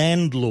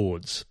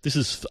 landlords. This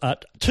is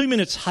 2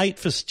 minutes hate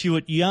for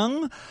Stuart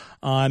Young.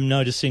 I'm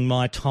noticing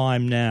my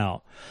time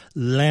now.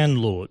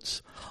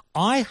 Landlords.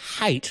 I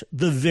hate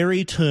the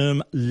very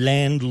term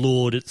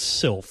landlord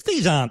itself.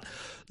 These aren't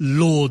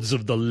lords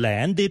of the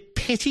land. They're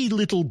petty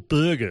little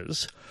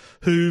burghers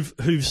who've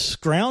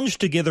scrounged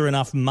together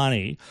enough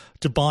money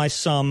to buy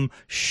some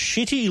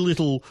shitty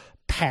little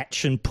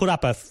patch and put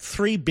up a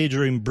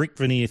 3-bedroom brick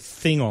veneer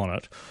thing on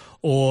it,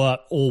 or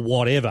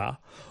whatever.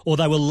 Or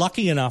they were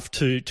lucky enough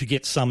to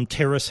get some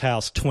terrace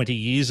house 20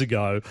 years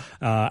ago,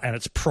 and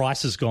its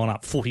price has gone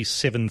up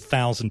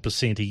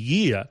 47,000% a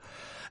year,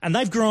 and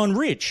they've grown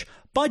rich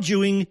by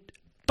doing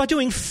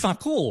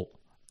fuck all,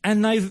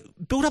 and they've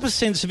built up a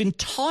sense of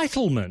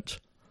entitlement.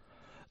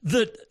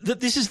 That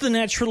this is the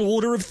natural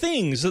order of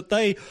things, that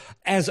they,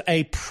 as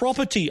a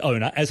property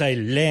owner, as a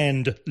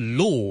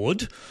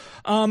landlord,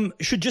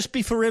 should just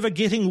be forever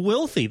getting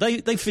wealthy.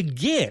 They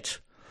forget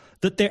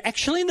that they're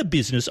actually in the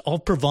business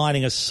of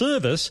providing a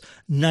service,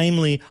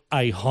 namely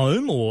a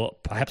home or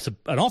perhaps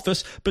an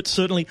office, but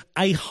certainly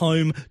a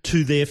home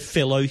to their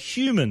fellow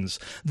humans.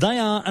 They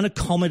are an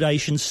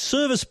accommodation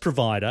service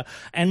provider,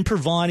 and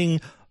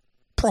providing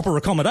proper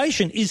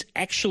accommodation is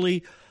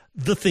actually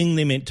the thing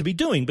they're meant to be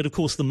doing. But of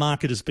course the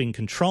market has been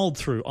controlled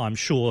through, I'm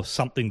sure,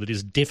 something that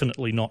is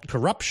definitely not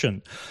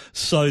corruption,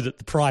 so that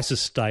the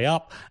prices stay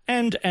up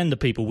and the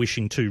people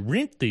wishing to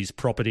rent these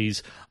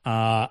properties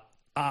are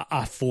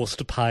forced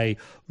to pay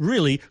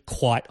really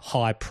quite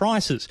high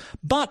prices.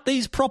 But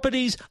these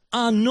properties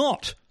are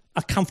not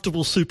a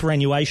comfortable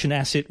superannuation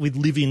asset with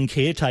live-in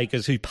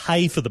caretakers who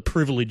pay for the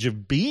privilege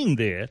of being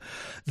there.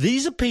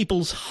 These are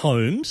people's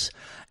homes,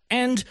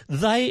 and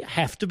they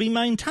have to be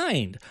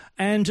maintained.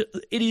 And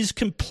it is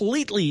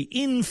completely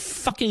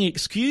in-fucking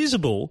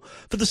excusable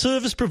for the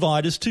service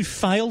providers to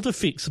fail to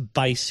fix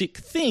basic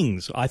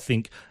things. I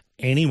think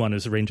anyone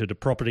who's rented a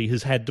property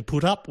has had to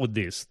put up with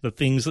this. The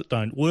things that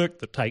don't work,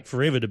 that take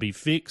forever to be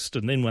fixed,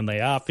 and then when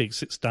they are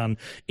fixed, it's done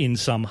in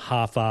some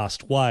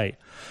half-assed way.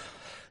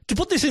 To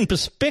put this in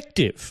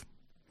perspective,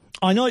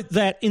 I note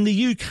that in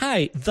the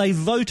UK, they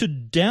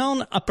voted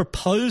down a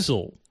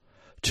proposal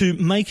to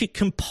make it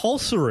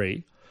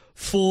compulsory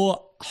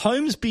for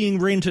homes being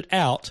rented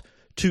out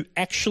to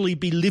actually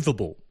be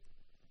livable.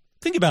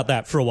 Think about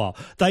that for a while.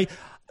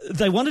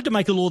 They wanted to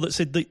make a law that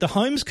said that the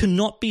homes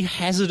cannot be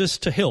hazardous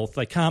to health.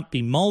 They can't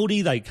be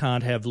mouldy, they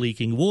can't have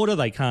leaking water,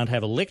 they can't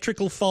have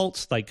electrical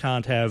faults, they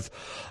can't have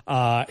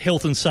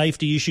health and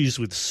safety issues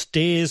with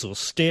stairs or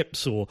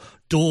steps or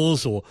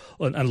doors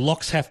and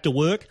locks have to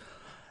work.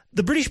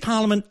 The British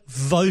Parliament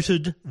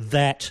voted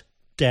that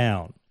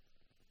down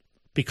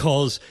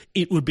because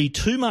it would be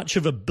too much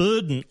of a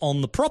burden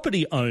on the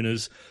property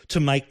owners to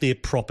make their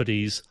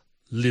properties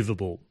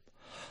livable.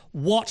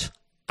 What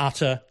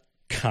utter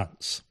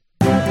cunts.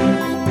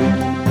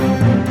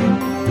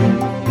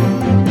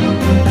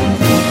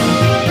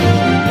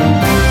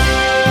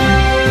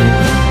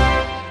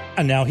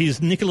 And now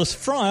here's Nicholas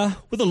Fryer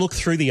with a look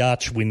through the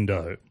arch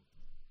window.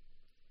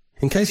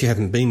 In case you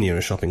haven't been near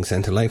a shopping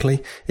centre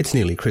lately, it's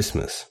nearly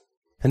Christmas.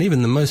 And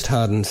even the most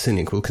hardened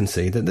cynic will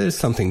concede that there's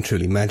something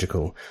truly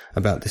magical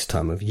about this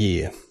time of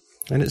year.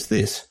 And it's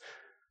this: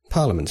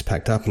 Parliament's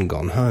packed up and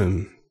gone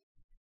home.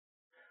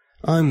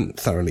 I'm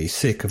thoroughly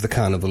sick of the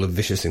carnival of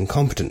vicious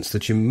incompetence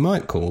that you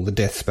might call the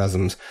death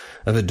spasms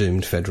of a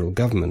doomed federal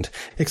government,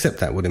 except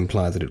that would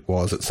imply that it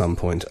was at some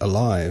point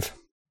alive.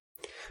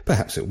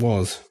 Perhaps it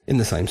was, in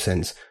the same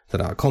sense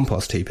that our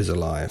compost heap is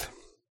alive.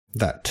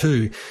 That,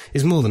 too,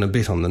 is more than a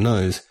bit on the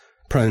nose,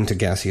 prone to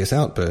gaseous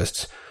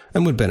outbursts,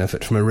 and would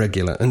benefit from a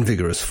regular and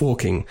vigorous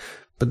forking,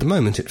 but the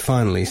moment it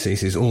finally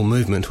ceases all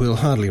movement will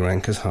hardly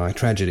rank as high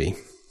tragedy.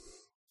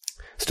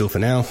 Still, for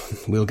now,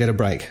 we'll get a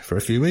break for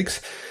a few weeks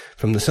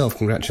from the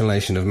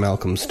self-congratulation of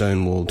Malcolm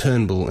Stonewall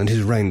Turnbull and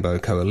his Rainbow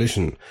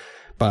Coalition,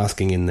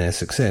 basking in their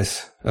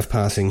success of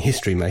passing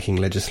history-making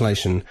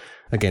legislation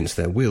against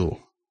their will.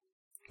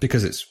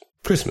 Because it's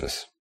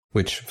Christmas,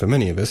 which, for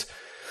many of us,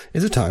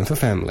 is a time for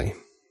family,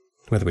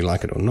 whether we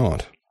like it or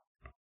not.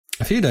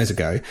 A few days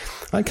ago,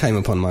 I came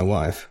upon my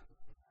wife.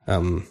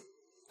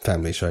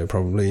 Family show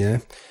probably, yeah.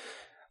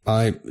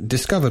 I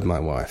discovered my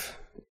wife.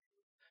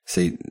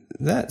 See,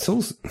 that's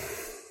also...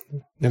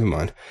 Never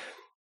mind.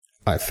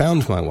 I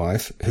found my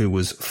wife, who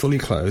was fully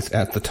clothed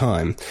at the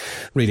time,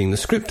 reading the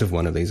script of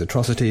one of these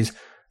atrocities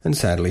and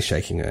sadly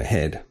shaking her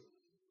head.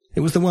 It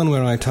was the one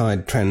where I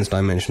tied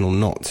trans-dimensional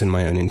knots in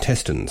my own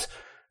intestines,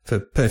 for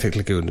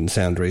perfectly good and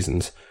sound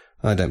reasons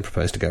I don't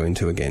propose to go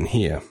into again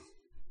here.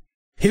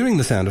 Hearing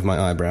the sound of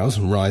my eyebrows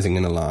rising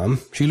in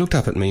alarm, she looked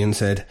up at me and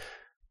said,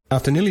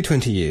 "After nearly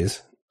 20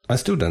 years, I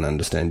still don't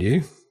understand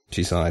you,"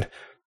 she sighed.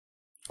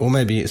 "Or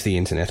maybe it's the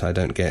internet I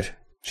don't get,"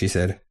 she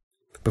said,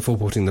 before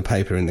putting the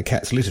paper in the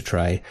cat's litter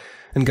tray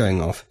and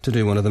going off to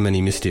do one of the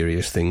many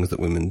mysterious things that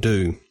women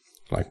do,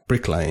 like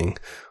bricklaying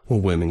or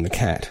worming the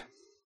cat.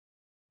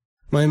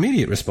 My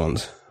immediate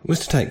response was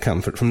to take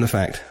comfort from the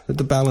fact that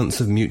the balance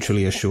of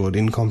mutually assured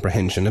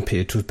incomprehension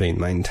appeared to have been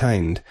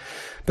maintained.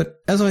 But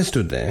as I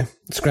stood there,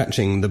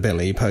 scratching the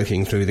belly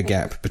poking through the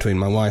gap between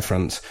my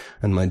Y-fronts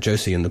and my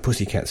Josie and the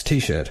Pussycats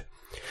t-shirt,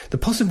 the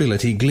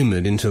possibility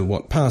glimmered into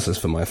what passes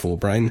for my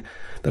forebrain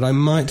that I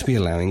might be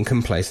allowing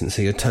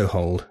complacency a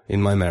toehold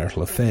in my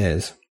marital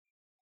affairs.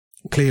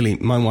 Clearly,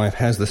 my wife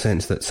has the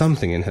sense that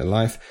something in her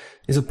life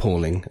is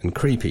appalling and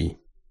creepy.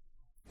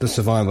 The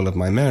survival of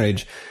my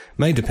marriage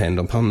may depend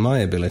upon my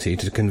ability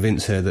to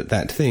convince her that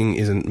that thing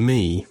isn't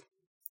me,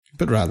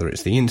 but rather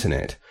it's the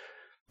internet,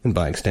 and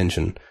by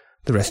extension,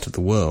 the rest of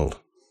the world.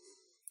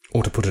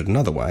 Or to put it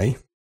another way,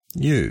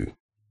 you.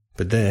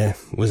 But there,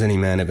 was any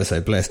man ever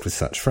so blessed with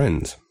such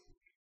friends?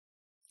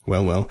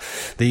 Well,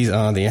 these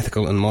are the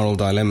ethical and moral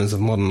dilemmas of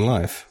modern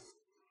life.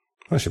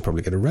 I should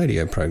probably get a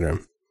radio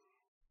program.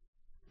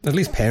 At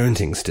least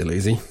parenting's still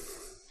easy.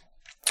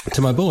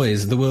 To my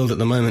boys, the world at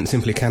the moment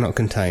simply cannot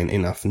contain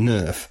enough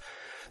Nerf,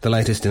 the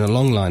latest in a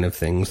long line of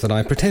things that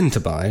I pretend to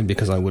buy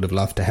because I would have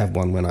loved to have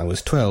one when I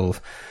was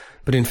 12,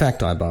 but in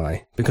fact I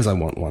buy because I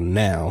want one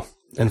now,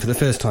 and for the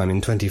first time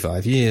in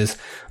 25 years,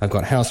 I've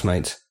got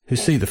housemates who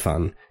see the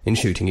fun in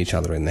shooting each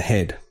other in the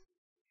head.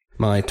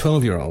 My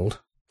 12-year-old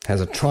has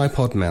a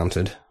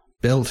tripod-mounted,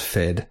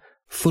 belt-fed,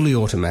 fully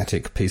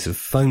automatic piece of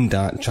foam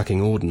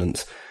dart-chucking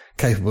ordnance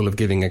capable of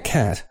giving a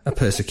cat a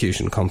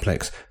persecution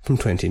complex from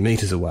 20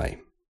 metres away.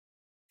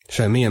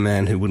 Show me a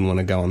man who wouldn't want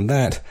to go on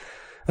that,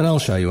 and I'll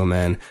show you a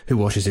man who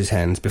washes his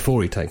hands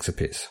before he takes a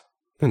piss,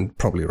 and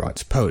probably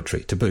writes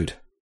poetry to boot.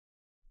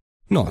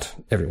 Not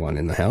everyone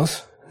in the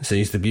house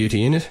sees the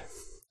beauty in it.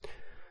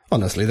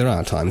 Honestly, there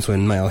are times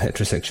when male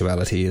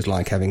heterosexuality is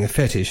like having a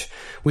fetish,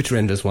 which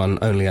renders one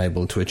only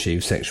able to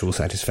achieve sexual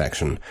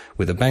satisfaction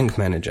with a bank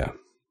manager.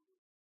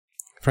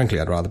 Frankly,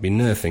 I'd rather be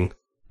nerfing.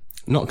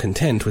 Not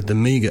content with the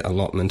meagre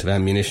allotment of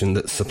ammunition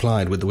that's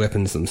supplied with the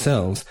weapons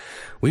themselves,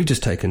 we've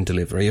just taken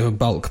delivery of a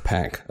bulk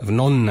pack of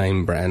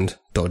non-name brand,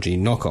 dodgy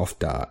knockoff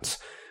darts,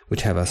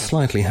 which have a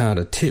slightly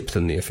harder tip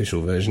than the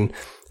official version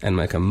and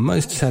make a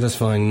most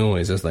satisfying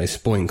noise as they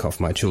spoink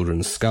off my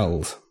children's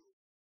skulls.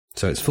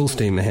 So it's full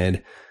steam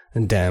ahead,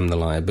 and damn the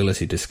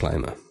liability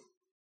disclaimer.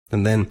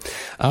 And then,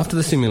 after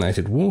the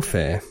simulated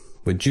warfare,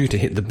 we're due to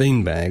hit the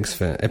beanbags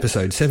for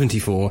episode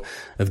 74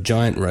 of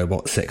Giant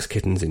Robot Sex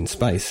Kittens in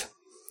Space,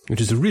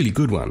 which is a really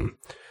good one.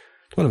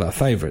 It's one of our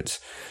favourites.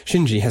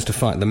 Shinji has to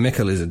fight the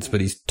mecha lizards,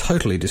 but he's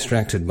totally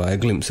distracted by a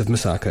glimpse of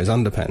Masako's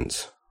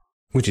underpants.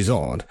 Which is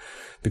odd,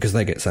 because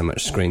they get so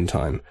much screen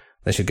time,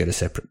 they should get a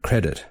separate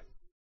credit.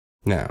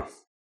 Now,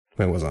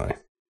 where was I?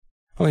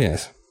 Oh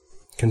yes,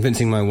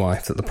 convincing my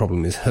wife that the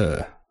problem is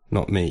her,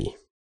 not me.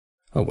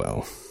 Oh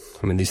well,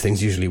 I mean these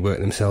things usually work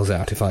themselves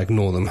out if I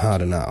ignore them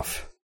hard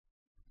enough.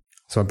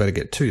 So I'd better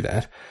get to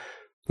that.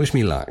 Wish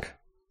me luck.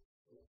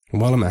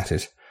 And while I'm at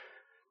it,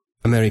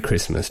 a Merry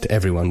Christmas to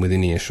everyone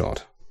within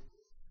earshot.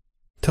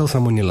 Tell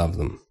someone you love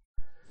them.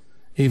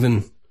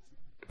 Even,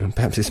 and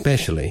perhaps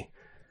especially,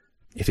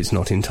 if it's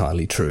not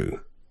entirely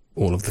true,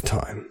 all of the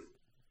time.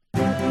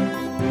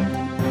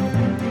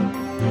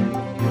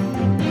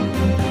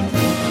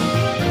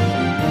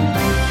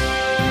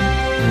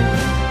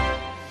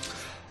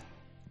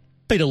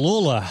 Peter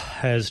Lawler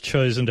has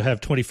chosen to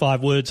have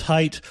 25 words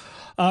hate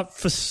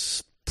for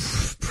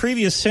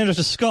previous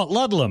Senator Scott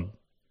Ludlam,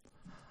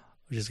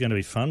 which is going to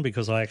be fun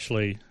because I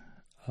actually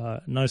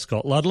know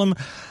Scott Ludlam.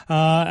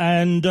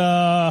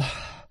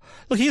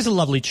 Look, he is a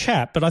lovely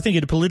chap, but I think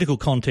in a political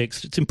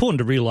context, it's important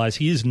to realise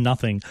he is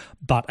nothing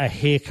but a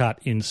haircut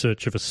in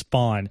search of a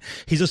spine.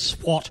 He's a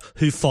swot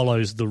who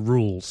follows the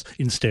rules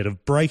instead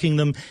of breaking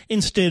them,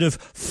 instead of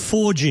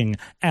forging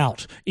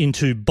out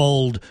into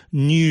bold,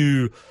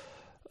 new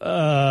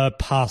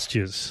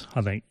pastures,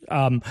 I think.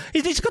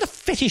 He's got a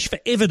fetish for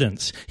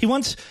evidence. He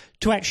wants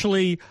to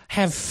actually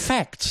have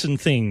facts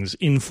and things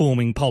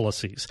informing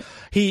policies.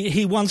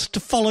 He wants to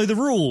follow the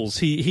rules.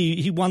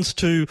 He wants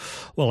to,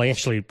 well, he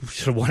actually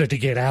sort of wanted to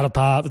get out of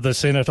part of the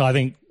Senate, I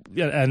think,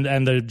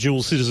 and the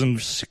dual citizen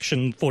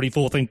Section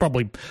 44 thing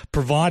probably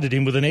provided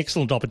him with an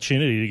excellent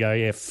opportunity to go,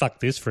 yeah, fuck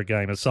this for a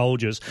game of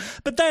soldiers.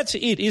 But that's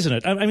it, isn't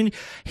it? I mean,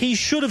 he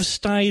should have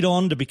stayed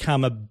on to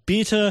become a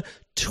bitter,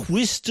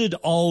 twisted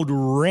old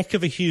wreck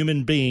of a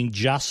human being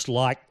just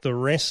like the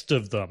rest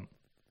of them.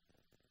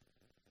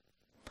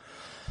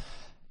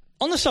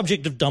 On the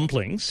subject of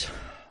dumplings,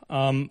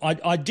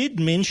 I did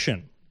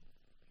mention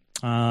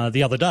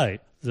the other day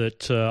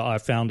that I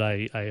found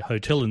a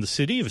hotel in the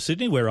city of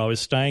Sydney where I was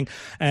staying,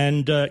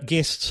 and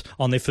guests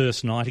on their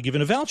first night are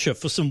given a voucher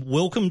for some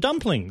welcome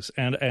dumplings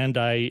and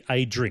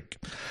a drink.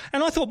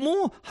 And I thought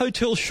more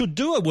hotels should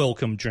do a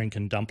welcome drink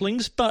and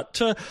dumplings, but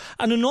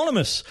an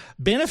anonymous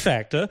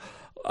benefactor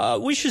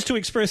wishes to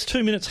express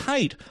 2 minutes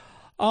hate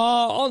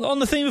on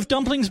the theme of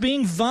dumplings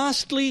being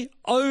vastly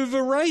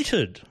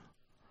overrated.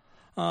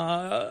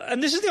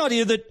 And this is the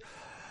idea that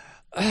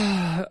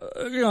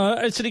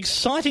it's an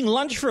exciting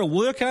lunch for a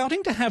work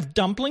outing to have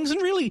dumplings,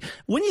 and really,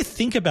 when you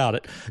think about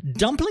it,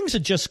 dumplings are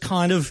just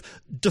kind of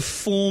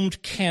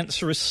deformed,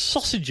 cancerous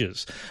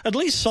sausages. At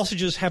least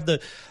sausages have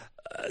the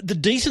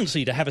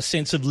decency to have a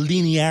sense of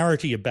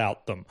linearity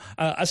about them,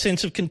 a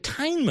sense of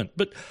containment.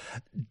 But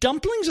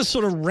dumplings are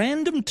sort of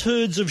random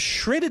turds of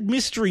shredded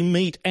mystery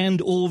meat and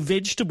or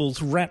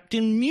vegetables wrapped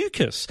in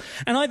mucus.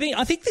 And I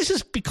think this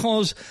is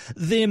because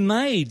they're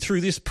made through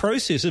this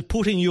process of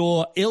putting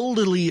your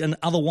elderly and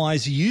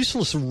otherwise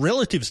useless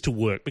relatives to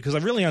work, because they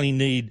really only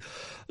need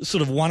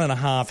sort of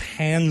 1.5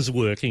 hands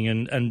working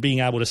and being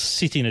able to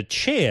sit in a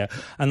chair,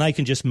 and they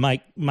can just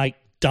make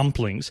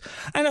dumplings.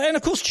 And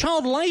of course,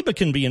 child labour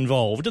can be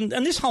involved, and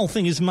this whole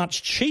thing is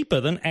much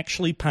cheaper than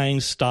actually paying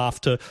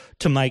staff to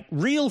make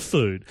real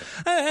food.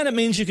 And it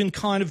means you can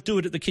kind of do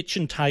it at the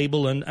kitchen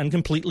table and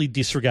completely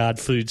disregard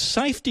food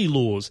safety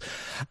laws.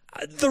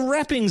 The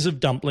wrappings of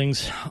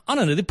dumplings, I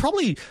don't know, they're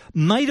probably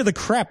made of the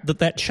crap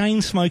that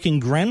chain-smoking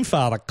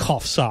grandfather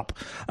coughs up.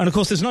 And of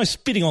course, there's no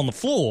spitting on the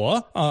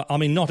floor.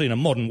 Not in a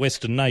modern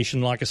Western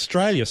nation like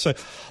Australia. So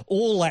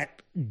all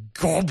that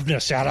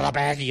gobness out of the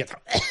back of your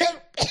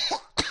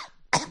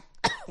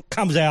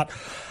comes out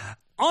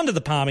onto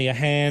the palm of your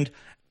hand,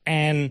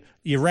 and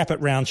you wrap it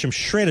round some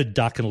shredded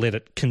duck and let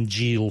it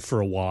congeal for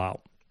a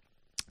while.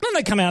 Then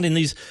they come out in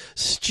these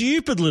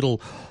stupid little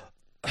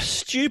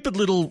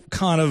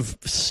kind of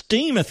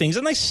steamer things,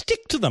 and they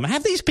stick to them.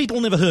 Have these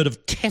people never heard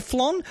of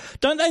Teflon?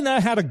 Don't they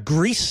know how to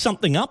grease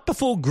something up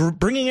before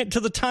bringing it to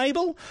the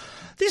table?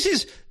 This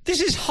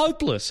is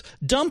hopeless.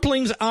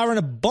 Dumplings are an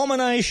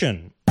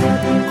abomination.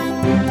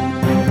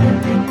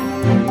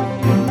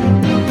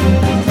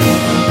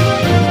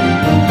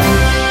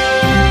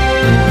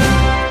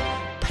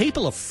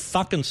 People are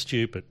fucking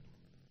stupid.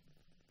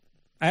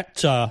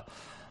 At a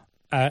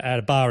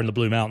bar in the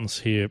Blue Mountains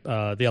here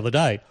the other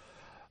day,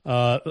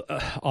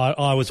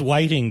 I was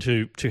waiting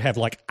to have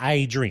like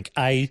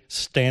a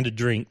standard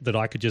drink that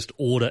I could just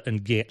order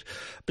and get.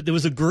 But there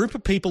was a group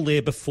of people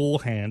there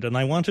beforehand, and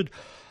they wanted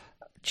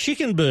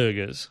chicken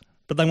burgers,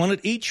 but they wanted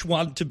each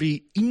one to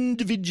be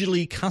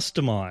individually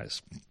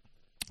customised.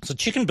 So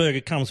chicken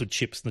burger comes with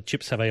chips, and the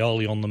chips have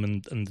aioli on them,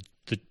 and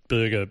the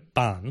burger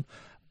bun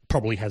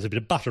probably has a bit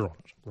of butter on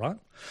it, right?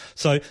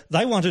 So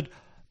they wanted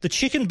the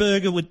chicken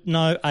burger with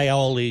no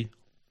aioli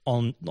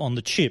on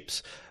the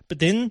chips, but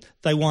then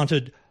they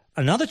wanted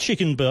another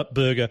chicken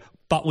burger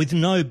but with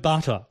no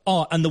butter.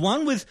 Oh, and the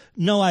one with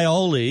no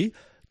aioli,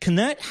 can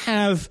that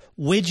have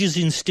wedges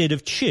instead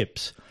of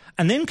chips?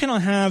 And then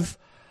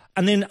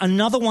and then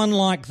another one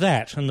like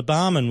that? And the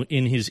barman,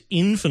 in his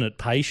infinite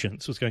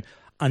patience, was going,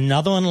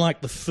 another one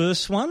like the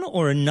first one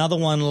or another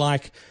one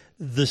like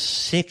the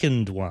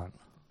second one?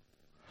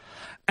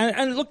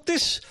 And look,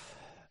 this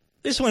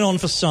went on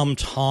for some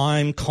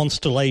time.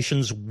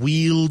 Constellations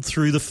wheeled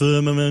through the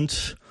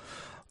firmament.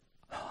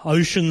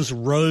 Oceans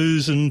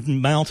rose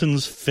and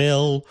mountains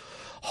fell.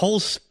 Whole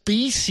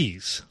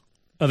species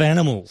of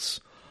animals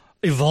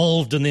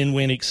evolved and then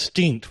went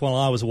extinct while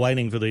I was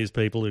waiting for these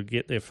people to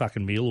get their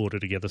fucking meal order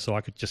together so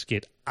I could just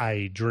get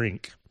a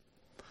drink.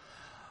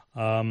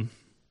 And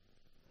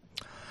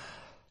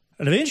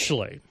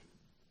eventually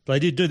they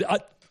did do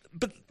that.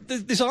 But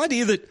this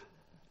idea that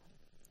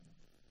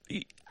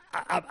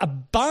a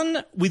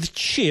bun with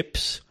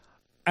chips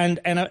and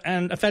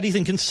a fatty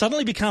thing can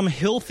suddenly become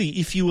healthy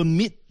if you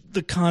omit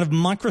the kind of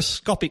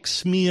microscopic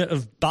smear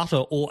of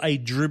butter or a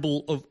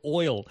dribble of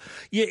oil.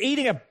 You're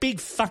eating a big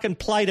fucking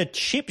plate of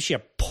chips, you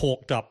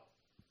porked up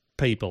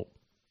people.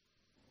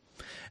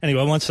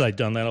 Anyway, once they'd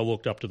done that, I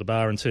walked up to the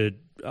bar and said,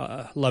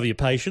 love your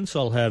patience,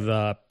 I'll have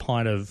a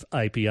pint of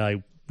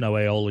APA, no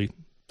aioli,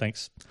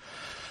 thanks.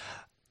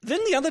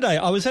 Then the other day,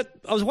 I was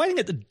waiting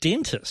at the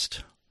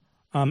dentist,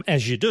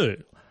 as you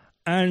do,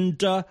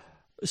 and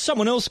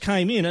someone else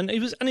came in, and he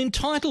was an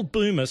entitled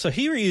boomer. So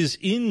here he is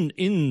in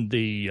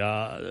the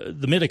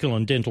medical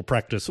and dental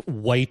practice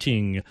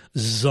waiting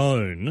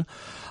zone,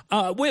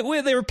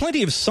 where there are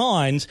plenty of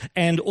signs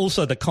and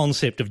also the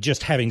concept of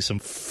just having some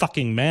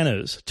fucking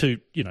manners to,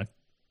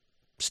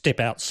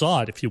 step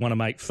outside if you want to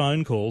make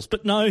phone calls.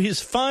 But no,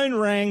 his phone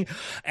rang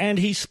and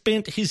he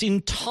spent his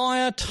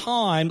entire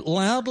time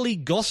loudly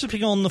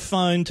gossiping on the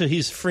phone to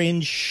his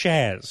friend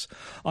Shaz.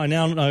 I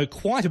now know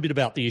quite a bit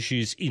about the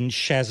issues in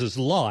Shaz's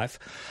life.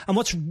 And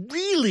what's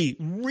really,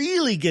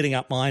 really getting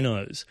up my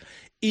nose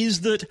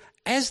is that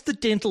as the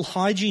dental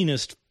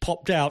hygienist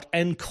popped out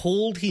and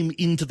called him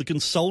into the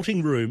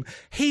consulting room,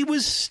 he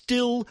was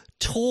still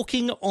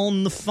talking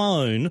on the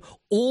phone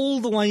all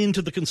the way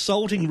into the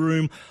consulting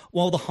room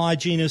while the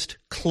hygienist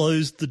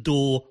closed the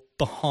door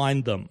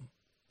behind them.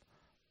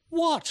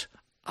 What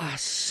a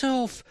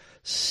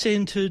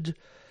self-centered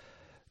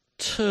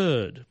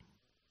turd.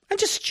 And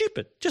just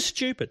stupid.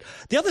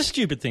 The other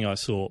stupid thing I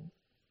saw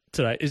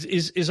today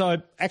is I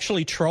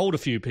actually trolled a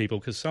few people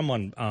because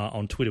someone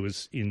on Twitter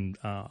was in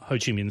Ho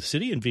Chi Minh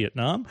City in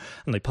Vietnam,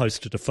 and they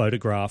posted a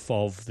photograph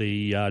of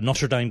the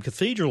Notre Dame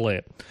Cathedral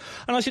there.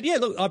 And I said, yeah,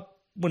 look,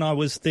 when I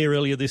was there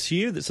earlier this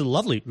year, it's a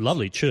lovely,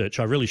 lovely church.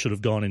 I really should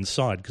have gone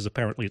inside because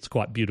apparently it's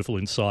quite beautiful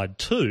inside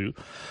too.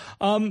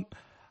 And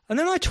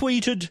then I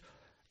tweeted,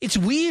 it's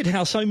weird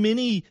how so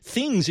many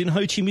things in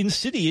Ho Chi Minh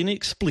City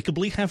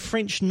inexplicably have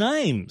French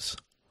names.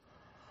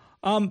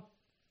 And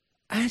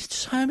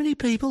so many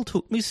people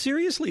took me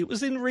seriously. It was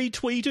then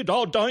retweeted.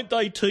 Oh, don't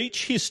they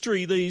teach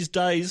history these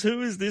days?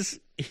 Who is this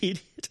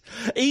idiot?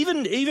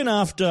 Even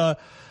after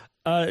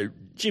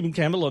Jim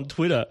Campbell on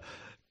Twitter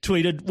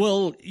tweeted,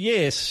 well,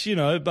 yes,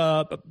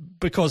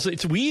 because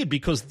it's weird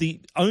because the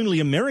only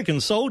American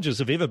soldiers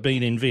have ever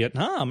been in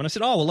Vietnam. And I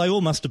said, oh, well, they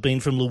all must have been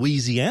from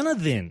Louisiana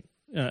then.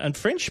 And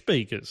French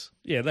speakers.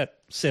 Yeah, that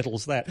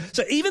settles that.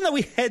 So even though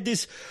we had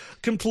this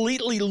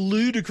completely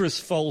ludicrous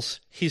false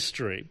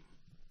history,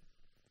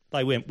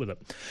 they went with it.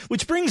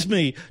 Which brings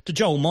me to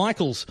Joel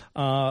Michael's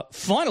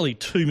finally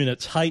 2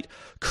 minutes hate,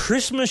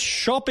 Christmas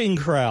shopping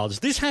crowds.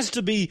 This has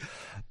to be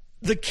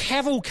the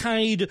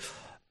cavalcade,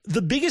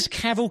 the biggest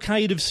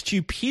cavalcade of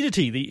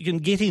stupidity that you can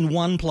get in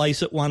one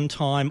place at one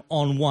time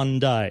on one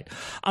day.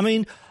 I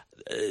mean,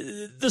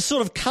 the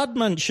sort of cud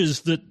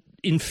munchers that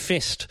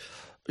infest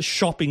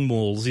shopping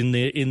malls in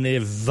their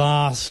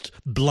vast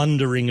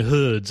blundering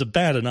herds are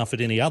bad enough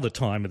at any other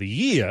time of the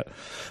year,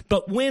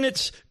 but when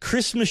it's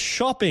Christmas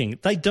shopping,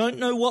 they don't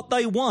know what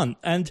they want,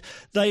 and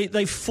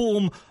they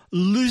form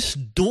loose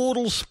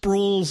dawdle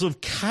sprawls of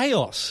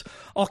chaos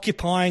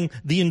occupying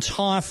the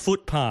entire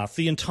footpath,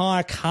 the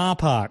entire car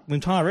park, the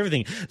entire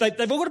everything.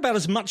 They've all got about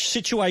as much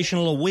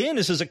situational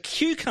awareness as a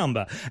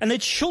cucumber, and their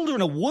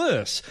children are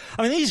worse.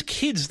 I mean, these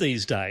kids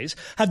these days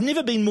have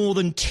never been more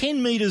than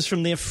 10 metres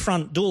from their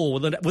front door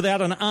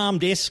without an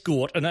armed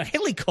escort and a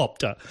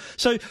helicopter.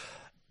 So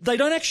they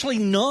don't actually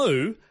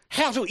know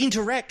how to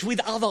interact with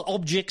other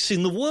objects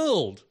in the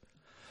world.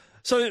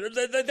 So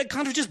they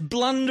kind of just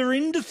blunder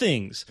into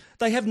things.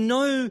 They have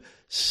no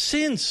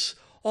sense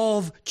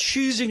of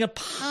choosing a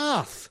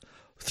path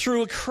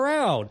through a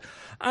crowd.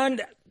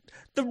 And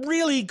the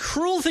really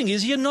cruel thing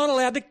is you're not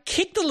allowed to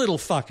kick the little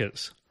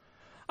fuckers.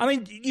 I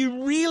mean,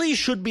 you really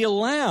should be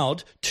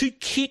allowed to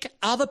kick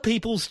other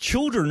people's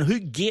children who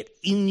get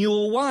in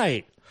your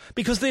way,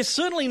 because they're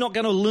certainly not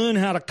going to learn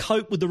how to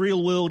cope with the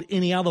real world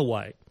any other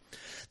way.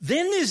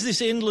 Then there's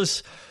this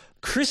endless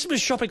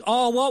Christmas shopping.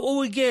 Oh, what will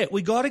we get?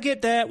 We got to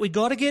get that. We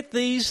got to get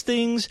these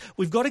things.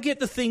 We've got to get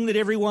the thing that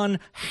everyone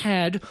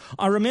had.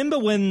 I remember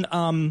when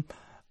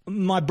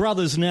my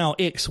brother's now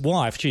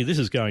ex-wife, gee, this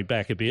is going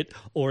back a bit,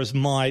 or as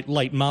my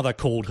late mother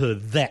called her,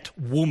 that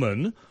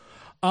woman,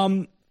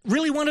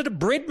 really wanted a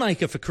bread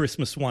maker for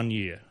Christmas one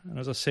year. And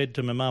as I said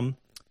to my mum,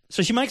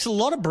 so she makes a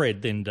lot of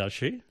bread then, does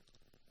she?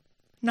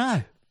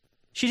 No,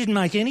 she didn't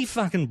make any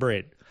fucking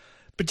bread.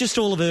 But just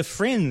all of her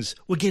friends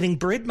were getting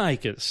bread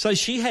makers, so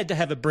she had to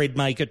have a bread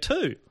maker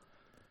too.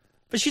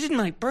 But she didn't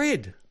make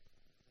bread.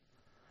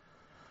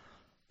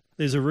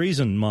 There's a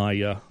reason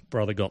my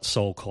brother got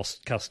sole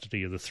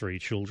custody of the 3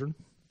 children.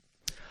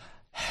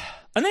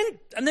 And then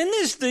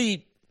there's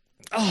the,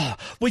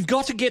 we've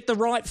got to get the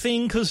right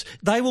thing because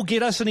they will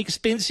get us an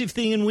expensive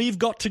thing and we've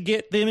got to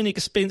get them an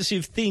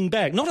expensive thing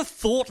back. Not a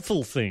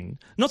thoughtful thing,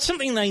 not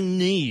something they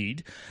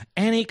need,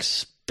 an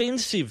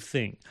expensive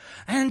thing.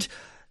 And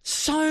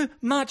so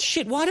much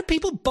shit. Why do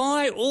people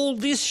buy all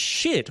this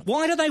shit?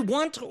 Why do they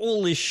want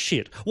all this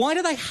shit? Why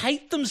do they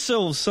hate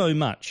themselves so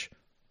much?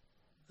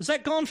 Has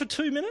that gone for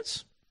 2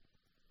 minutes?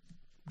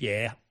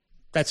 Yeah,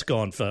 that's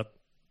gone for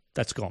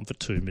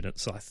 2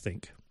 minutes, I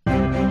think.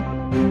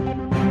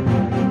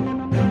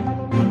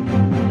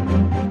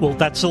 Well,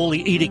 that's all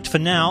the edict for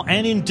now,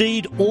 and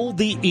indeed all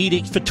the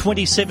edict for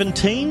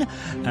 2017.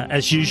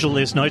 As usual,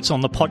 there's notes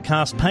on the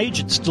podcast page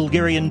at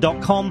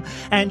stilgherrian.com,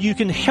 and you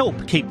can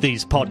help keep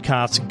these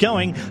podcasts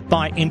going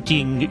by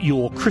emptying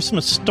your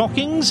Christmas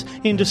stockings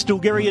into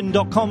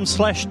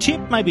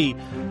stilgherrian.com/tip. Maybe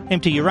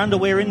empty your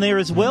underwear in there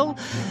as well.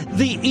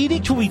 The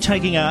edict will be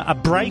taking a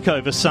break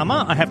over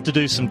summer. I have to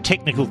do some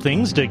technical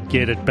things to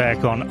get it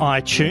back on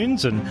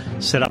iTunes and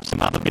set up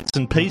some other bits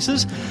and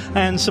pieces.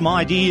 And some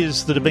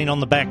ideas that have been on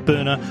the back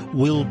burner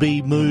will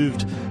be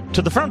moved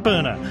to the front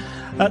burner.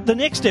 The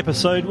next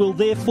episode will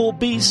therefore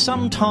be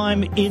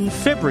sometime in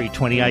February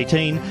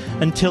 2018.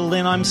 Until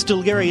then, I'm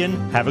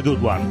Stilgherrian. Have a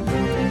good one.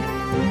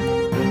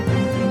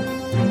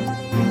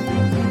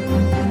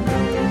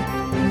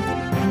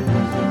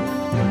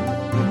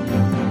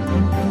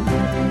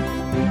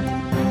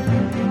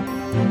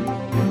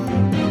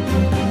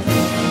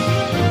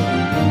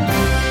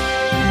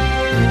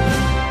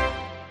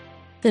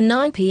 The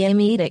 9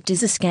 p.m. Edict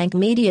is a Skank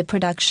Media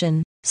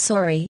production.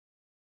 Sorry.